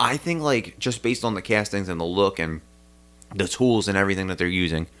 I think like just based on the castings and the look and the tools and everything that they're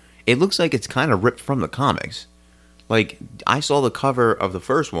using, it looks like it's kind of ripped from the comics. Like I saw the cover of the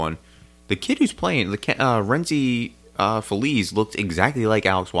first one. The kid who's playing Renzi Feliz looked exactly like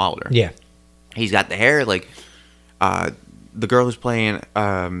Alex Wilder. yeah, He's got the hair like the girl who's playing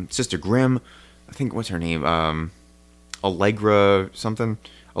Sister Grimm. I think what's her name? Allegra something.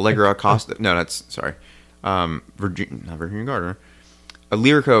 Allegra Acosta. No, that's sorry. Not Virginia Gardner.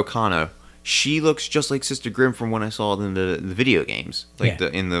 Lyrica O'Connor. She looks just like Sister Grimm from when I saw it in the video games, like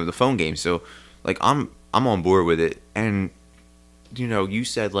in the phone games. So, like I'm on board with it. And you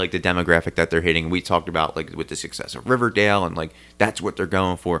said like the demographic that they're hitting. We talked about like with the success of Riverdale, and like that's what they're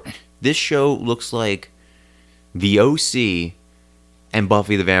going for. This show looks like the OC and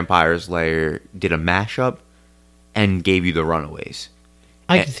Buffy the Vampire Slayer did a mashup and gave you the Runaways.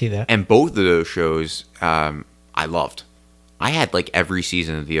 I can see that. And both of those shows, I loved. I had like every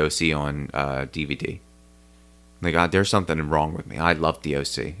season of the OC on DVD. Like, there's something wrong with me. I loved the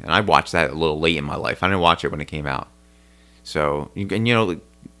OC, and I watched that a little late in my life. I didn't watch it when it came out. So, and the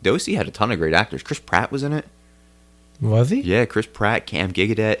OC had a ton of great actors. Chris Pratt was in it. Was he? Yeah, Chris Pratt, Cam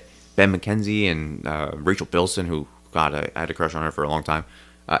Gigadet, Ben McKenzie, and Rachel Bilson, who I had a crush on her for a long time.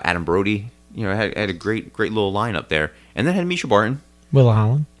 Adam Brody, had a great little lineup there, and then had Misha Barton. Willa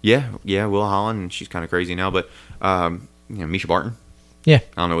Holland. Yeah, Will Holland, and she's kind of crazy now, but Misha Barton. Yeah.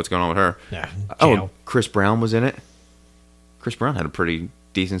 I don't know what's going on with her. Yeah. Oh, Chris Brown was in it. Chris Brown had a pretty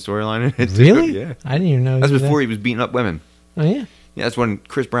decent storyline in it. Really? Yeah. I didn't even know. That's before he was beating up women. Oh yeah. Yeah, that's when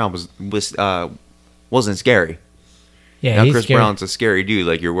Chris Brown wasn't scary. Yeah. Now he's Chris scary. Brown's a scary dude.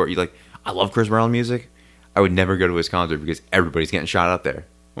 Like you're like, I love Chris Brown music. I would never go to his concert because everybody's getting shot up there.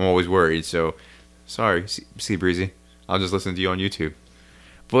 I'm always worried. So, sorry, Sea Breezy. I'll just listen to you on YouTube.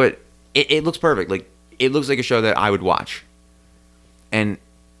 But it looks perfect. Like it looks like a show that I would watch. And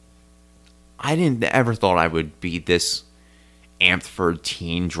I didn't ever thought I would be this amped for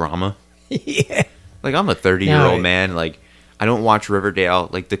teen drama. Yeah. Like I'm a 30-year-old No, man. Like I don't watch Riverdale.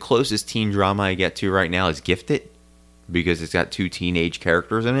 Like the closest teen drama I get to right now is Gifted, because it's got two teenage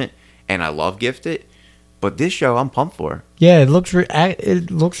characters in it, and I love Gifted. But this show, I'm pumped for. Yeah, it looks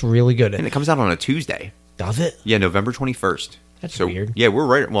really good. And it comes out on a Tuesday. Does it? Yeah, November 21st. That's so weird. Yeah, we're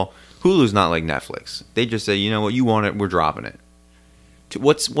right. Well, Hulu's not like Netflix. They just say, you know what, you want it, we're dropping it.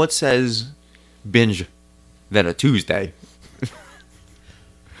 What says binge than a Tuesday?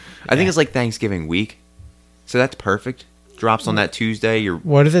 I think it's like Thanksgiving week, so that's perfect. Drops on that Tuesday.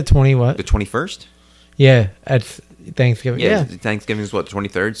 What is it? 20 what? The 21st. Yeah, that's Thanksgiving. Yeah, Yeah. Thanksgiving is what, the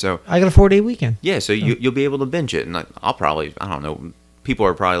 23rd. So I got a 4-day weekend. yeah, so you'll be able to binge it, and I'll probably, I don't know. People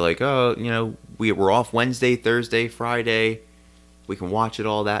are probably like, oh, we're off Wednesday, Thursday, Friday. We can watch it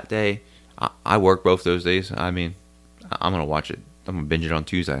all that day. I work both those days. I mean, I'm gonna watch it. I'm gonna binge it on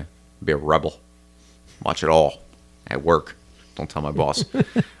Tuesday. Be a rebel. Watch it all at work. Don't tell my boss.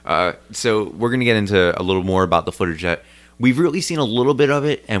 So we're gonna get into a little more about the footage that we've really seen a little bit of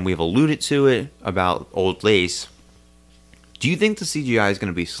it, and we've alluded to it about Old Lace. Do you think the CGI is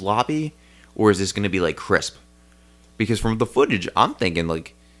gonna be sloppy, or is this gonna be like crisp? Because from the footage, I'm thinking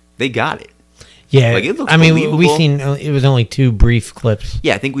like they got it. Yeah, Like, it looks I mean, believable. we've seen it was only 2 brief clips.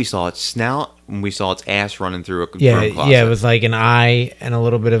 Yeah, I think we saw its snout and we saw its ass running through a Yeah, broom closet. yeah, it was like an eye and a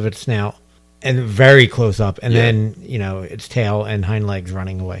little bit of its snout, and very close up, and Yeah. then its tail and hind legs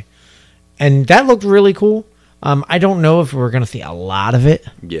running away, and that looked really cool. I don't know if we're gonna see a lot of it.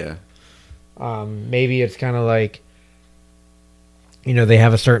 Yeah. Maybe it's kind of like, they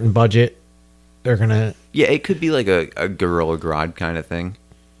have a certain budget. They're gonna. Yeah, it could be like a Gorilla Grodd kind of thing.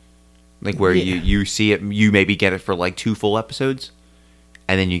 Like where Yeah. you see it, you maybe get it for like 2 full episodes,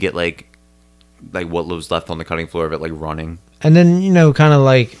 and then you get like what was left on the cutting floor of it, like running. And then, kind of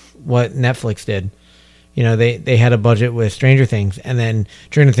like what Netflix did. They had a budget with Stranger Things, and then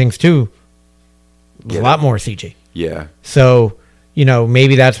Stranger Things 2 was a lot more CG. Yeah. So,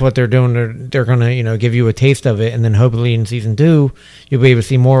 maybe that's what they're doing. They're going to, give you a taste of it, and then hopefully in season 2, you'll be able to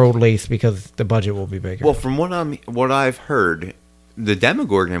see more Old Lace because the budget will be bigger. Well, from what I've heard, the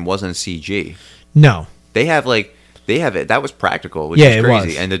Demogorgon wasn't CG. No. They have it. That was practical, which Yeah, is it crazy.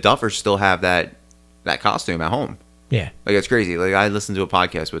 was. And the Duffers still have that costume at home. Yeah. Like, it's crazy. Like, I listened to a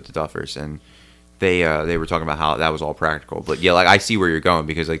podcast with the Duffers, and they were talking about how that was all practical. But yeah, like, I see where you're going,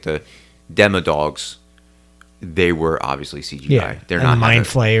 because like the Demodogs, they were obviously CGI. Yeah. They're and not Mind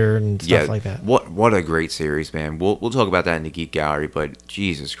Flayer and stuff like that. What a great series, man. We'll talk about that in the Geek Gallery, but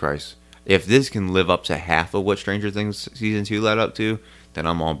Jesus Christ, if this can live up to half of what Stranger Things season 2 led up to, then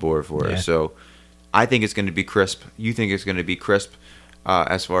I'm on board for it. Yeah. So I think it's going to be crisp. You think it's going to be crisp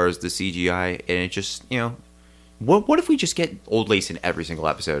as far as the CGI, and it just, what if we just get Old Lace in every single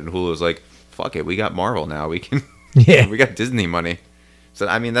episode, and Hulu's like, fuck it, we got Marvel now, we can, Yeah. we got Disney money. So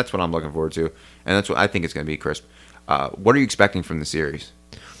I mean, that's what I'm looking forward to, and that's what I think it's going to be crisp. What are you expecting from the series?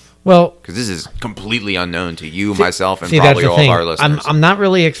 Well, Because this is completely unknown to you, myself, and see, probably that's the all thing. of our listeners. I'm not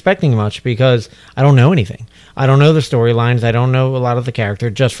really expecting much because I don't know anything. I don't know the storylines. I don't know a lot of the character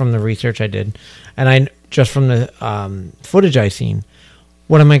just from the research I did, and just from the footage I seen.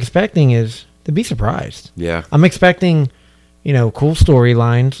 What I'm expecting is to be surprised. Yeah. I'm expecting, cool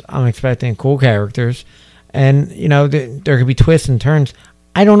storylines. I'm expecting cool characters, and there could be twists and turns.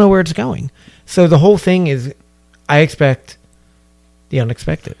 I don't know where it's going. So the whole thing is, I expect the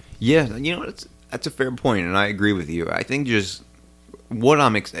unexpected. Yeah, that's a fair point, and I agree with you. I think just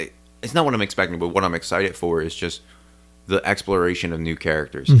it's not what I'm expecting, but what I'm excited for is just the exploration of new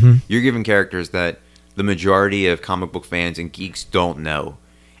characters. Mm-hmm. You're giving characters that the majority of comic book fans and geeks don't know,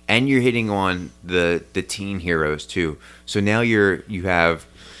 and you're hitting on the teen heroes too. So now you have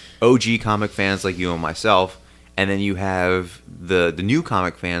OG comic fans like you and myself, and then you have the new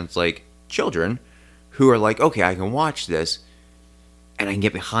comic fans like children who are like, okay, I can watch this and I can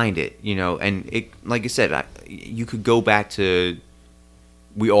get behind it, and it, like I said, you could go back to,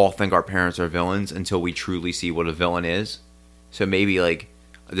 we all think our parents are villains until we truly see what a villain is. So maybe like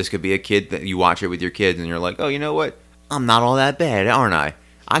this could be a kid that you watch it with your kids and you're like, oh, you know what? I'm not all that bad, aren't I?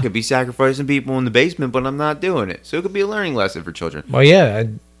 I could be sacrificing people in the basement, but I'm not doing it. So it could be a learning lesson for children. Well, yeah,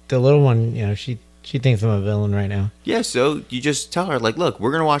 the little one, she thinks I'm a villain right now. Yeah, so you just tell her, like, look,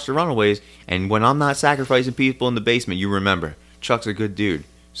 we're going to watch The Runaways, and when I'm not sacrificing people in the basement, you remember, Chuck's a good dude.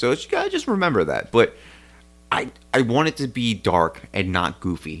 So you got to just remember that. But I want it to be dark and not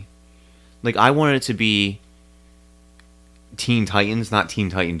goofy. Like, I want it to be Teen Titans, not Teen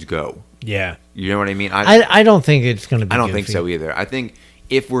Titans Go. Yeah. You know what I mean? I don't think it's going to be I don't goofy. think so either. I think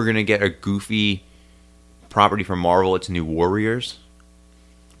if we're going to get a goofy property from Marvel, it's New Warriors,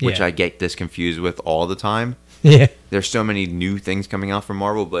 which Yeah. I get this confused with all the time. Yeah. There's so many new things coming out from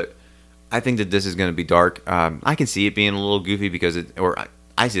Marvel, but I think that this is going to be dark. I can see it being a little goofy because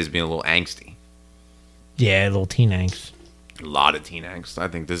I see it as being a little angsty. Yeah, a little teen angst. A lot of teen angst. I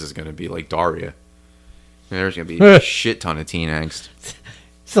think this is going to be like Daria. There's going to be a shit ton of teen angst.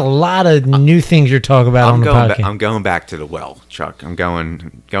 It's a lot of new things you're talking about on the podcast. I'm going back to the well, Chuck. I'm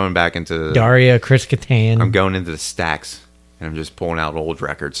going back into Daria, Chris Kattan. I'm going into the stacks, and I'm just pulling out old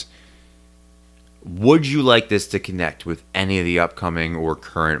records. Would you like this to connect with any of the upcoming or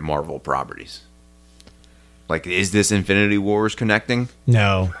current Marvel properties? Like, is this Infinity Wars connecting?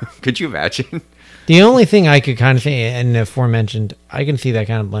 No. Could you imagine? The only thing I could kind of say, and aforementioned, I can see that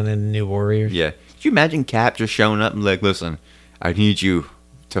kind of blending in New Warriors. Yeah. Could you imagine Cap just showing up and like, listen, I need you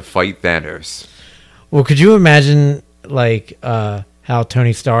to fight Thanos? Well, could you imagine, like, how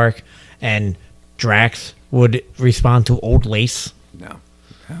Tony Stark and Drax would respond to old lace. No.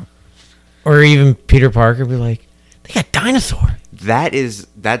 Or even Peter Parker be like, they got dinosaur.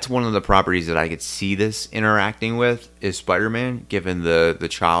 That's one of the properties that I could see this interacting with is Spider-Man, given the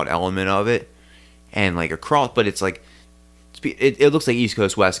child element of it, and like across. But it's like it looks like East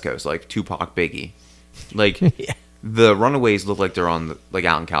Coast, West Coast, like Tupac, Biggie. Like Yeah. the Runaways look like they're on like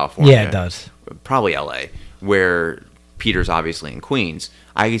out in California. Yeah, it does. Probably L.A., where Peter's obviously in Queens.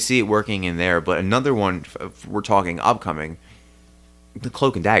 I can see it working in there. But another one, if we're talking upcoming, the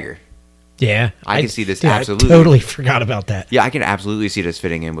Cloak and Dagger. Yeah. I can see this dude, absolutely. I totally forgot about that. Yeah, I can absolutely see this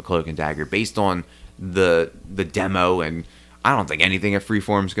fitting in with Cloak and Dagger based on the demo, and I don't think anything at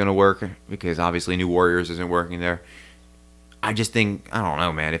Freeform is going to work because obviously New Warriors isn't working there. I just think I don't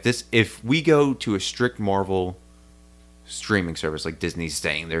know, man. If we go to a strict Marvel streaming service like Disney's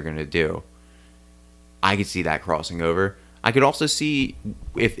saying they're going to do, I could see that crossing over. I could also see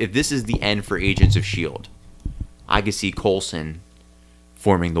if this is the end for Agents of S.H.I.E.L.D., I could see Coulson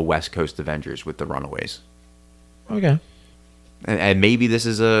forming the West Coast Avengers with the Runaways. Okay. And maybe this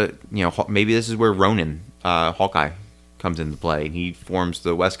is maybe this is where Ronan, Hawkeye, comes into play. And he forms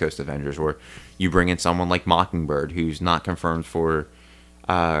the West Coast Avengers, or you bring in someone like Mockingbird, who's not confirmed for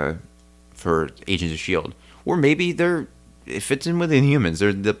Agents of S.H.I.E.L.D. Or maybe it fits in with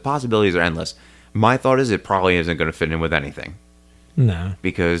Inhumans. The possibilities are endless. My thought is it probably isn't going to fit in with anything. No.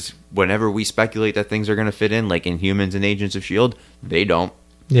 Because whenever we speculate that things are going to fit in, like Inhumans and Agents of S.H.I.E.L.D., they don't.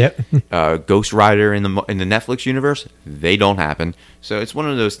 Yep. Ghost Rider in the Netflix universe, they don't happen. So it's one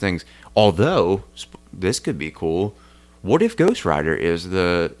of those things. Although this could be cool. What if Ghost Rider is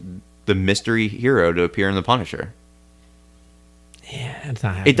the mystery hero to appear in The Punisher? Yeah, it's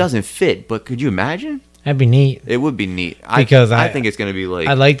not happening. It doesn't fit, but could you imagine? That'd be neat. It would be neat. Because I think it's going to be like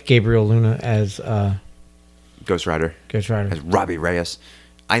I liked Gabriel Luna as Ghost Rider Ghost Rider. as Robbie Reyes.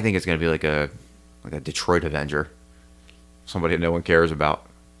 I think it's going to be like a Detroit Avenger, somebody that no one cares about.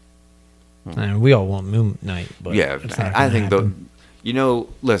 And we all want Moon Knight, but Yeah, it's not I gonna think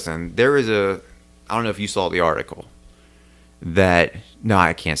happen. listen, there is I don't know if you saw the article that, no,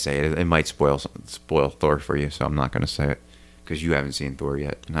 I can't say it. It might spoil Thor for you, so I'm not going to say it because you haven't seen Thor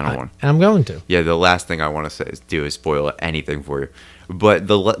yet, and I don't want. I'm going to. Yeah, the last thing I want to say is spoil anything for you. But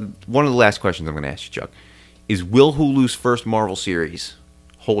one of the last questions I'm going to ask you, Chuck, is will Hulu's first Marvel series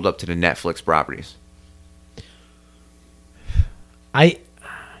hold up to the Netflix properties?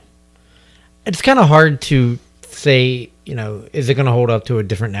 It's kind of hard to say, is it going to hold up to a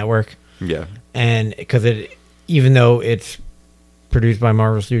different network? Yeah. And because even though it's produced by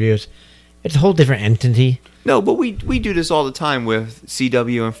Marvel Studios, it's a whole different entity. No, but we do this all the time with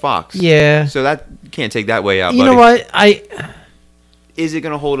CW and Fox. Yeah. So that can't take that way out, You buddy. know what? Is it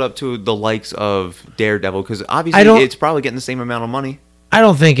going to hold up to the likes of Daredevil? Because obviously it's probably getting the same amount of money. I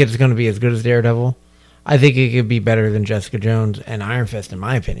don't think it's going to be as good as Daredevil. I think it could be better than Jessica Jones and Iron Fist, in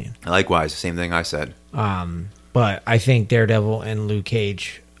my opinion. Likewise, the same thing I said. But I think Daredevil and Luke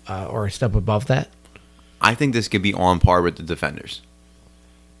Cage are a step above that. I think this could be on par with the Defenders.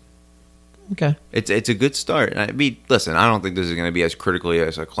 Okay. It's a good start. I mean, listen, I don't think this is going to be as critically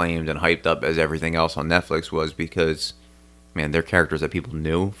as acclaimed and hyped up as everything else on Netflix was because, man, they're characters that people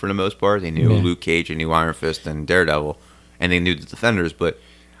knew for the most part. They knew Luke Cage, they knew Iron Fist and Daredevil, and they knew the Defenders. But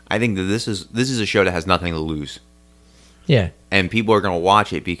I think that this is a show that has nothing to lose. Yeah. And people are going to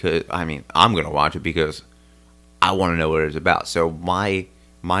watch it because, I'm going to watch it because I want to know what it's about. So my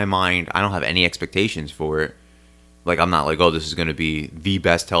mind, I don't have any expectations for it. Like, I'm not like, oh, this is going to be the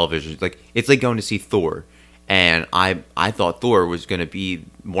best television. Like, it's like going to see Thor. And I thought Thor was going to be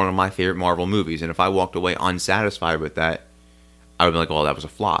one of my favorite Marvel movies. And if I walked away unsatisfied with that, I would be like, oh, that was a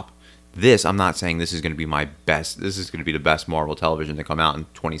flop. This, I'm not saying this is going to be my best. This is going to be the best Marvel television to come out in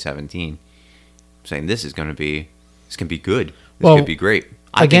 2017. I'm saying this can be good. This could be great.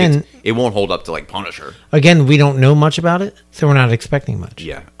 I think it won't hold up to like Punisher. Again, we don't know much about it, so we're not expecting much.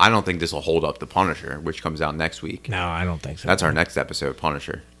 Yeah, I don't think this will hold up to Punisher, which comes out next week. No, I don't think so. That's our next episode,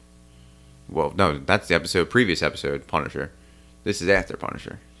 Punisher. Well, no, that's the previous episode, Punisher. This is after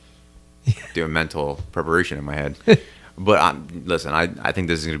Punisher. Doing mental preparation in my head. But listen, I think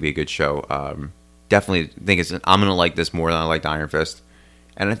this is going to be a good show. Definitely think I'm going to like this more than I liked Iron Fist.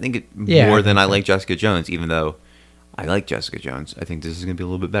 And I think more than I like Jessica Jones, even though I like Jessica Jones. I think this is going to be a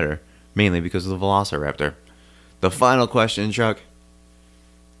little bit better, mainly because of the Velociraptor. The final question, Chuck.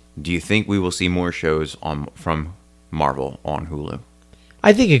 Do you think we will see more shows from Marvel on Hulu?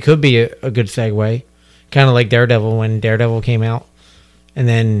 I think it could be a good segue. Kind of like Daredevil when Daredevil came out. And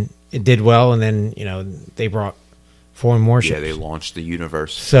then it did well, and then, they brought 4 more shows. Yeah, they launched the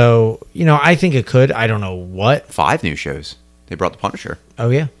universe. So, I think it could. I don't know what. 5 new shows. They brought the Punisher. Oh,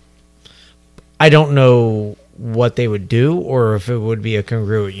 yeah. I don't know what they would do, or if it would be a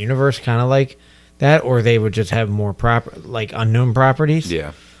congruent universe, kind of like that, or they would just have more unknown properties.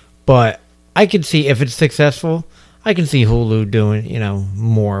 Yeah. But I could see, if it's successful, I can see Hulu doing,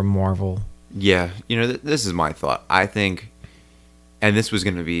 more Marvel. Yeah. This is my thought. I think, and this was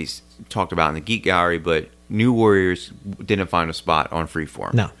going to be talked about in the Geek Gallery, but New Warriors didn't find a spot on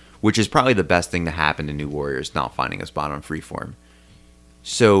Freeform. No. Which is probably the best thing to happen to New Warriors, not finding a spot on Freeform.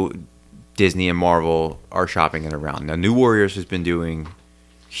 So Disney and Marvel are shopping it around. Now, New Warriors has been doing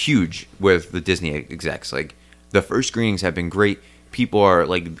huge with the Disney execs. Like, the first screenings have been great. People are,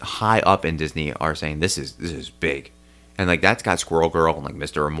 like, high up in Disney are saying, this is big. And, like, that's got Squirrel Girl and, like,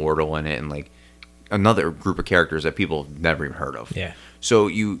 Mr. Immortal in it and, like, another group of characters that people have never even heard of. Yeah. So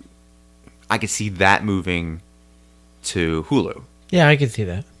I could see that moving to Hulu. Yeah, I could see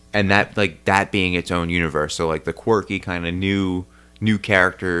that. And that being its own universe. So, like, the quirky kind of new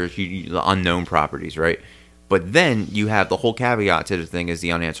characters, the unknown properties, right? But then you have the whole caveat to the thing is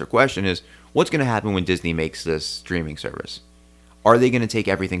the unanswered question is, what's going to happen when Disney makes this streaming service? Are they going to take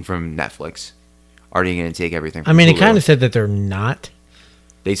everything from Netflix? Are they going to take everything from Hulu? It kind of said that they're not.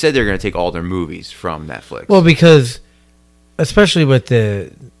 They said they're going to take all their movies from Netflix. Well, because, especially with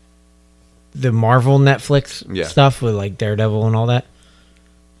the Marvel Netflix stuff with, like, Daredevil and all that,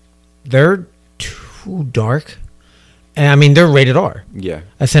 they're too dark. And, they're rated R. Yeah.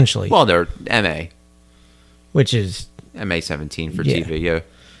 Essentially. Well, they're MA. Which is... MA-17 for TV, yeah.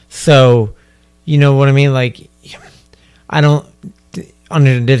 So, you know what I mean? Like, under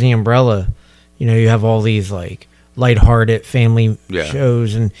the Disney umbrella, you have all these, like, lighthearted family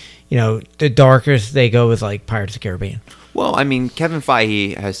shows. And, the darkest they go with, like, Pirates of the Caribbean. Well, Kevin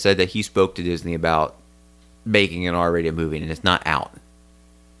Feige has said that he spoke to Disney about making an R-rated movie, and it's not out.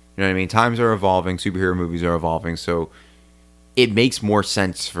 You know what I mean? Times are evolving. Superhero movies are evolving. So it makes more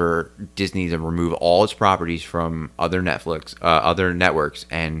sense for Disney to remove all its properties from other networks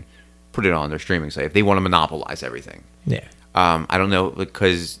and put it on their streaming site if they want to monopolize everything. Yeah. I don't know,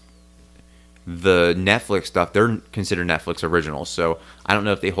 because the Netflix stuff, they're considered Netflix originals. So I don't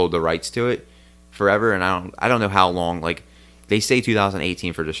know if they hold the rights to it forever. And I don't know how long. Like, they say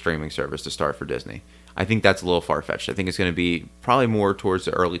 2018 for the streaming service to start for Disney. I think that's a little far-fetched. I think it's going to be probably more towards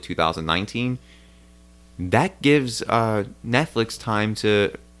the early 2019. That gives Netflix time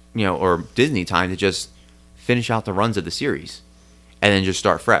to, or Disney time to just finish out the runs of the series, and then just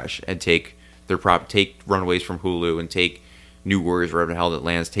start fresh and take take Runaways from Hulu and take New Warriors wherever the hell it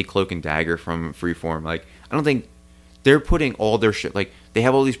lands. Take Cloak and Dagger from Freeform. Like, I don't think they're putting all their shit. Like, they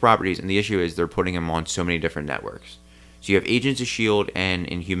have all these properties, and the issue is they're putting them on so many different networks. So you have Agents of S.H.I.E.L.D. and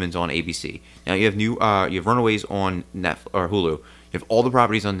Inhumans on ABC. Now you have Runaways on or Hulu. You have all the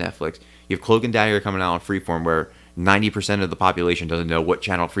properties on Netflix. You have Cloak and Dagger coming out on Freeform, where 90% of the population doesn't know what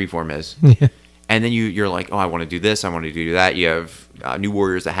channel Freeform is. Yeah. And then you're like, oh, I want to do this, I want to do that. You have New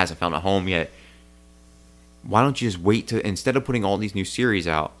Warriors that hasn't found a home yet. Why don't you just wait to, instead of putting all these new series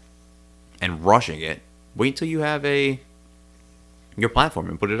out and rushing it, wait until you have your platform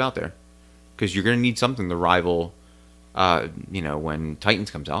and put it out there, because you're going to need something to rival. When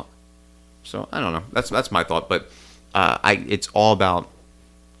Titans comes out. So I don't know. That's my thought, but it's all about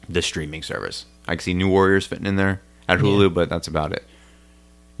the streaming service. I can see New Warriors fitting in there at Hulu, but that's about it.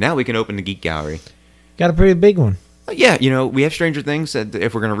 Now we can open the Geek Gallery. Got a pretty big one. Yeah, we have Stranger Things.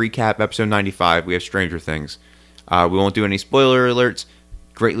 If we're going to recap episode 95, we have Stranger Things. We won't do any spoiler alerts.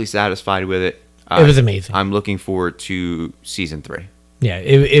 Greatly satisfied with it. It was amazing. I'm looking forward to season 3. Yeah,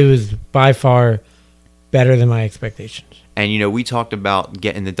 it was by far better than my expectations. And, we talked about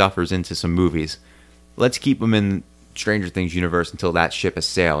getting the Duffers into some movies. Let's keep them in Stranger Things universe until that ship has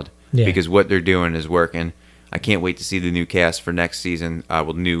sailed. Yeah. Because what they're doing is working. I can't wait to see the new cast for next season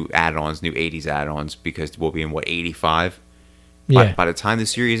with new add-ons, new 80s add-ons, because we'll be in, 85? Yeah. By the time the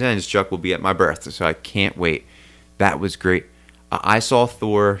series ends, Chuck will be at my birth, so I can't wait. That was great. I saw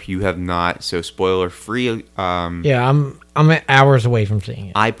Thor. You have not, so spoiler-free. Yeah, I'm hours away from seeing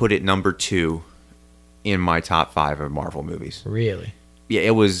it. I put it number 2 in my top 5 of Marvel movies. Really? Yeah,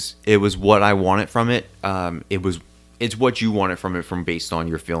 it was what I wanted from it. It's what you wanted from it, based on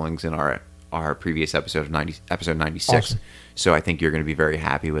your feelings in our previous episode of episode 96. Awesome. So I think you're going to be very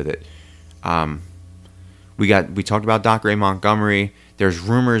happy with it. We talked about Doc Ray Montgomery. There's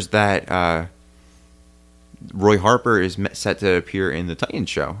rumors that Roy Harper is set to appear in the Titans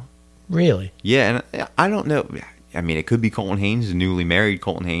show. Really? Yeah, and I don't know. It could be Colton Haynes, the newly married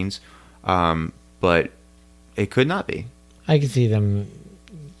Colton Haynes. But it could not be. I could see them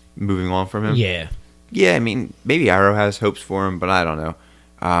moving on from him. Yeah. Yeah, maybe Arrow has hopes for him, but I don't know.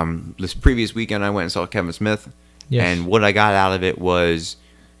 This previous weekend, I went and saw Kevin Smith, yes. And what I got out of it was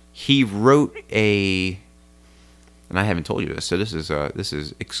He wrote and I haven't told you this, so this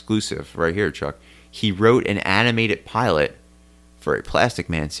is exclusive right here, Chuck. He wrote an animated pilot for a Plastic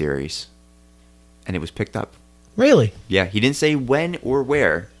Man series, and it was picked up. Really? Yeah, he didn't say when or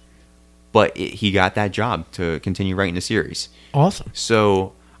where, but he got that job to continue writing the series. Awesome.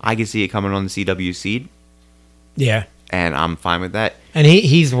 So I can see it coming on the CW seed, Yeah. and I'm fine with that. And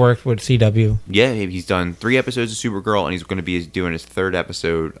he's worked with CW. Yeah, he's done 3 episodes of Supergirl, and he's going to be doing his 3rd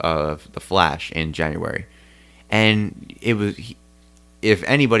episode of The Flash in January. And if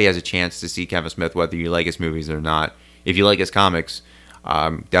anybody has a chance to see Kevin Smith, whether you like his movies or not, if you like his comics,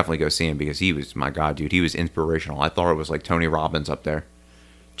 definitely go see him, because he was, my God, dude, he was inspirational. I thought it was like Tony Robbins up there.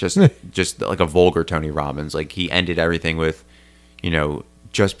 Just like a vulgar Tony Robbins. Like, he ended everything with,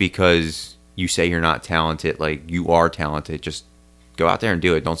 just because you say you're not talented, like, you are talented, just go out there and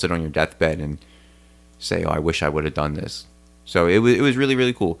do it. Don't sit on your deathbed and say, oh, I wish I would have done this. So it was really,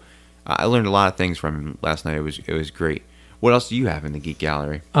 really cool. I learned a lot of things from him last night. It was great. What else do you have in the Geek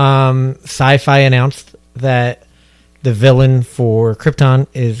Gallery? Sci-Fi announced that the villain for Krypton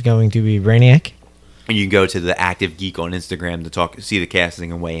is going to be Brainiac. And you can go to the Active Geek on Instagram to see the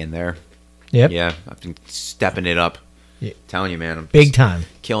casting and weigh in there. Yep. Yeah, I've been stepping it up. Yeah. Telling you, man, I'm Big time.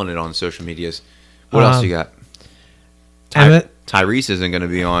 killing it on social medias. What else you got? Tyrese isn't going to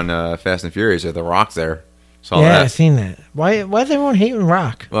be on Fast and Furious. Or The Rock's there. Saw that. I've seen that. Why is everyone hating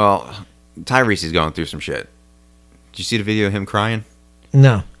Rock? Well, Tyrese is going through some shit. Did you see the video of him crying?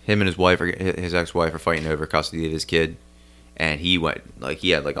 No. Him and his ex-wife are fighting over custody of his kid, and he had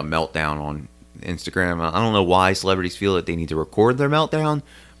like a meltdown on Instagram. I don't know why celebrities feel that they need to record their meltdown,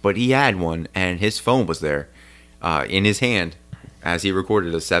 but he had one, and his phone was there in his hand as he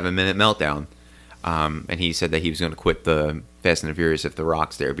recorded a 7-minute meltdown. And he said that he was going to quit the Fast and the Furious if The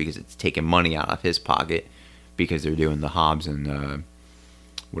Rock's there, because it's taking money out of his pocket, because they're doing the Hobbs and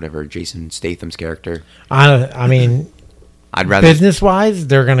whatever Jason Statham's character. I mean, I'd rather business-wise,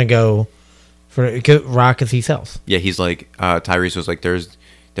 they're going to go for Rock because he sells. Yeah, he's like Tyrese was like,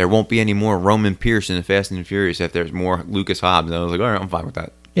 there won't be any more Roman Pierce in the Fast and the Furious if there's more Lucas Hobbs. And I was like, all right, I'm fine with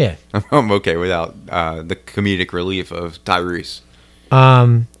that. Yeah, I'm okay without the comedic relief of Tyrese.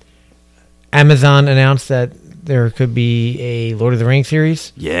 Amazon announced that there could be a Lord of the Rings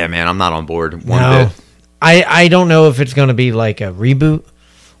series. Yeah, man, I'm not on board one bit. I don't know if it's going to be like a reboot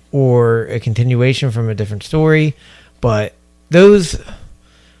or a continuation from a different story, but those,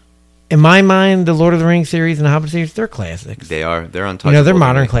 in my mind, the Lord of the Rings series and the Hobbit series, they're classics. They're untouchable. They're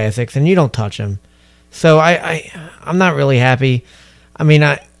modern classics, and you don't touch them. So I'm not really happy. I mean,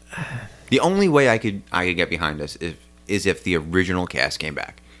 the only way I could get behind this is if the original cast came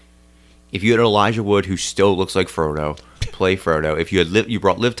back. If you had Elijah Wood, who still looks like Frodo, play Frodo. If you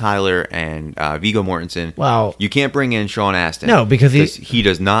brought Liv Tyler and Viggo Mortensen, well, you can't bring in Sean Astin. No, because he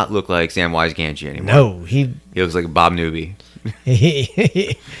does not look like Samwise Gamgee anymore. No, he looks like Bob Newby.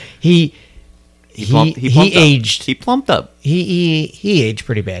 he aged. He plumped up. He aged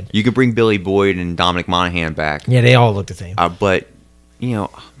pretty bad. You could bring Billy Boyd and Dominic Monaghan back. Yeah, they all look the same. But I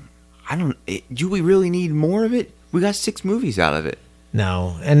don't. Do we really need more of it? We got 6 movies out of it.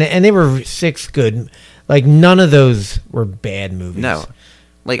 No, and they were 6 good. Like, none of those were bad movies. No,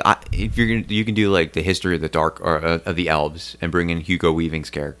 like if you can do like the history of the dark or of the elves and bring in Hugo Weaving's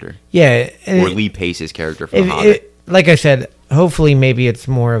character. Yeah, or Lee Pace's character from Hobbit. Like I said, hopefully maybe it's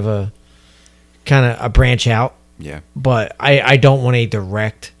more of a kind of a branch out. Yeah, but I don't want a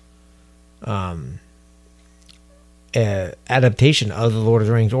direct adaptation of the Lord of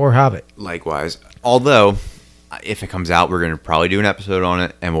the Rings or Hobbit. Likewise, although, if it comes out, we're going to probably do an episode on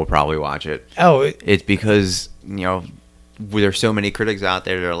it, and we'll probably watch it. It's because, there's so many critics out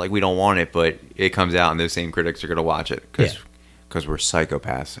there that are like, we don't want it, but it comes out, and those same critics are going to watch it because we're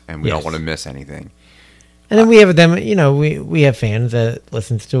psychopaths, and we don't want to miss anything. And then we have them, we have fans that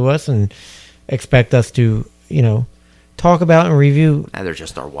listens to us and expect us to, talk about and review. They're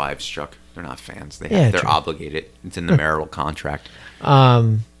just our wives, Chuck. They're not fans. They're obligated. It's in the marital contract.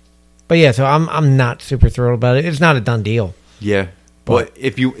 But yeah, so I'm not super thrilled about it. It's not a done deal. Yeah. But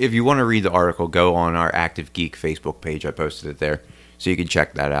if you want to read the article, go on our Active Geek Facebook page. I posted it there, so you can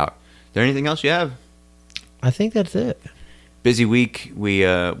check that out. Is there anything else you have? I think that's it. Busy week.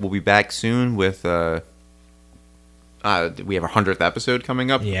 We'll be back soon with we have our 100th episode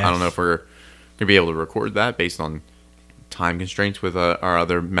coming up. Yes. I don't know if we're gonna be able to record that based on time constraints with our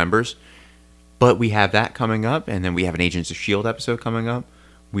other members, but we have that coming up, and then we have an Agents of S.H.I.E.L.D. episode coming up.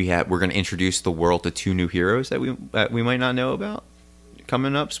 We're going to introduce the world to 2 new heroes that we might not know about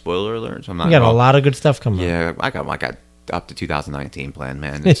coming up. Spoiler alert! So we got a lot of good stuff coming up. Yeah, I got up to 2019 planned,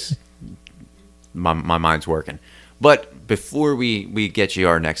 man. It's, my mind's working, But before we get you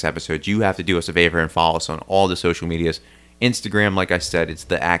our next episode, you have to do us a favor and follow us on all the social medias. Instagram, like I said, it's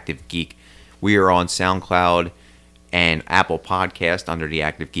The Active Geek. We are on SoundCloud and Apple Podcast under The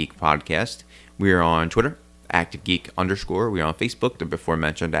Active Geek Podcast. We are on Twitter, Active Geek _. We are on Facebook, the before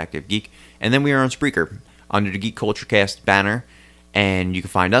mentioned Active Geek. And then we are on Spreaker under the Geek Culture Cast banner. And you can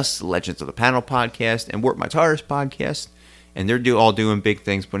find us, Legends of the Panel Podcast and Warp My Tires Podcast. And they're all doing big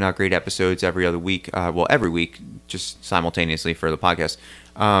things, putting out great episodes every other week. Every week, just simultaneously for the podcast.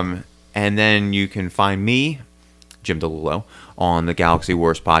 And then you can find me, Jim DeLulo, on the Galaxy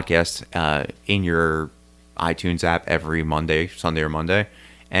Wars podcast in your iTunes app every Sunday or Monday.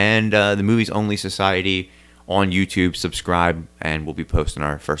 And the Movies Only Society on YouTube. Subscribe, and we'll be posting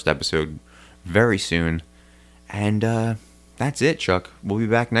our first episode very soon. And that's it, Chuck. We'll be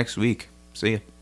back next week. See ya.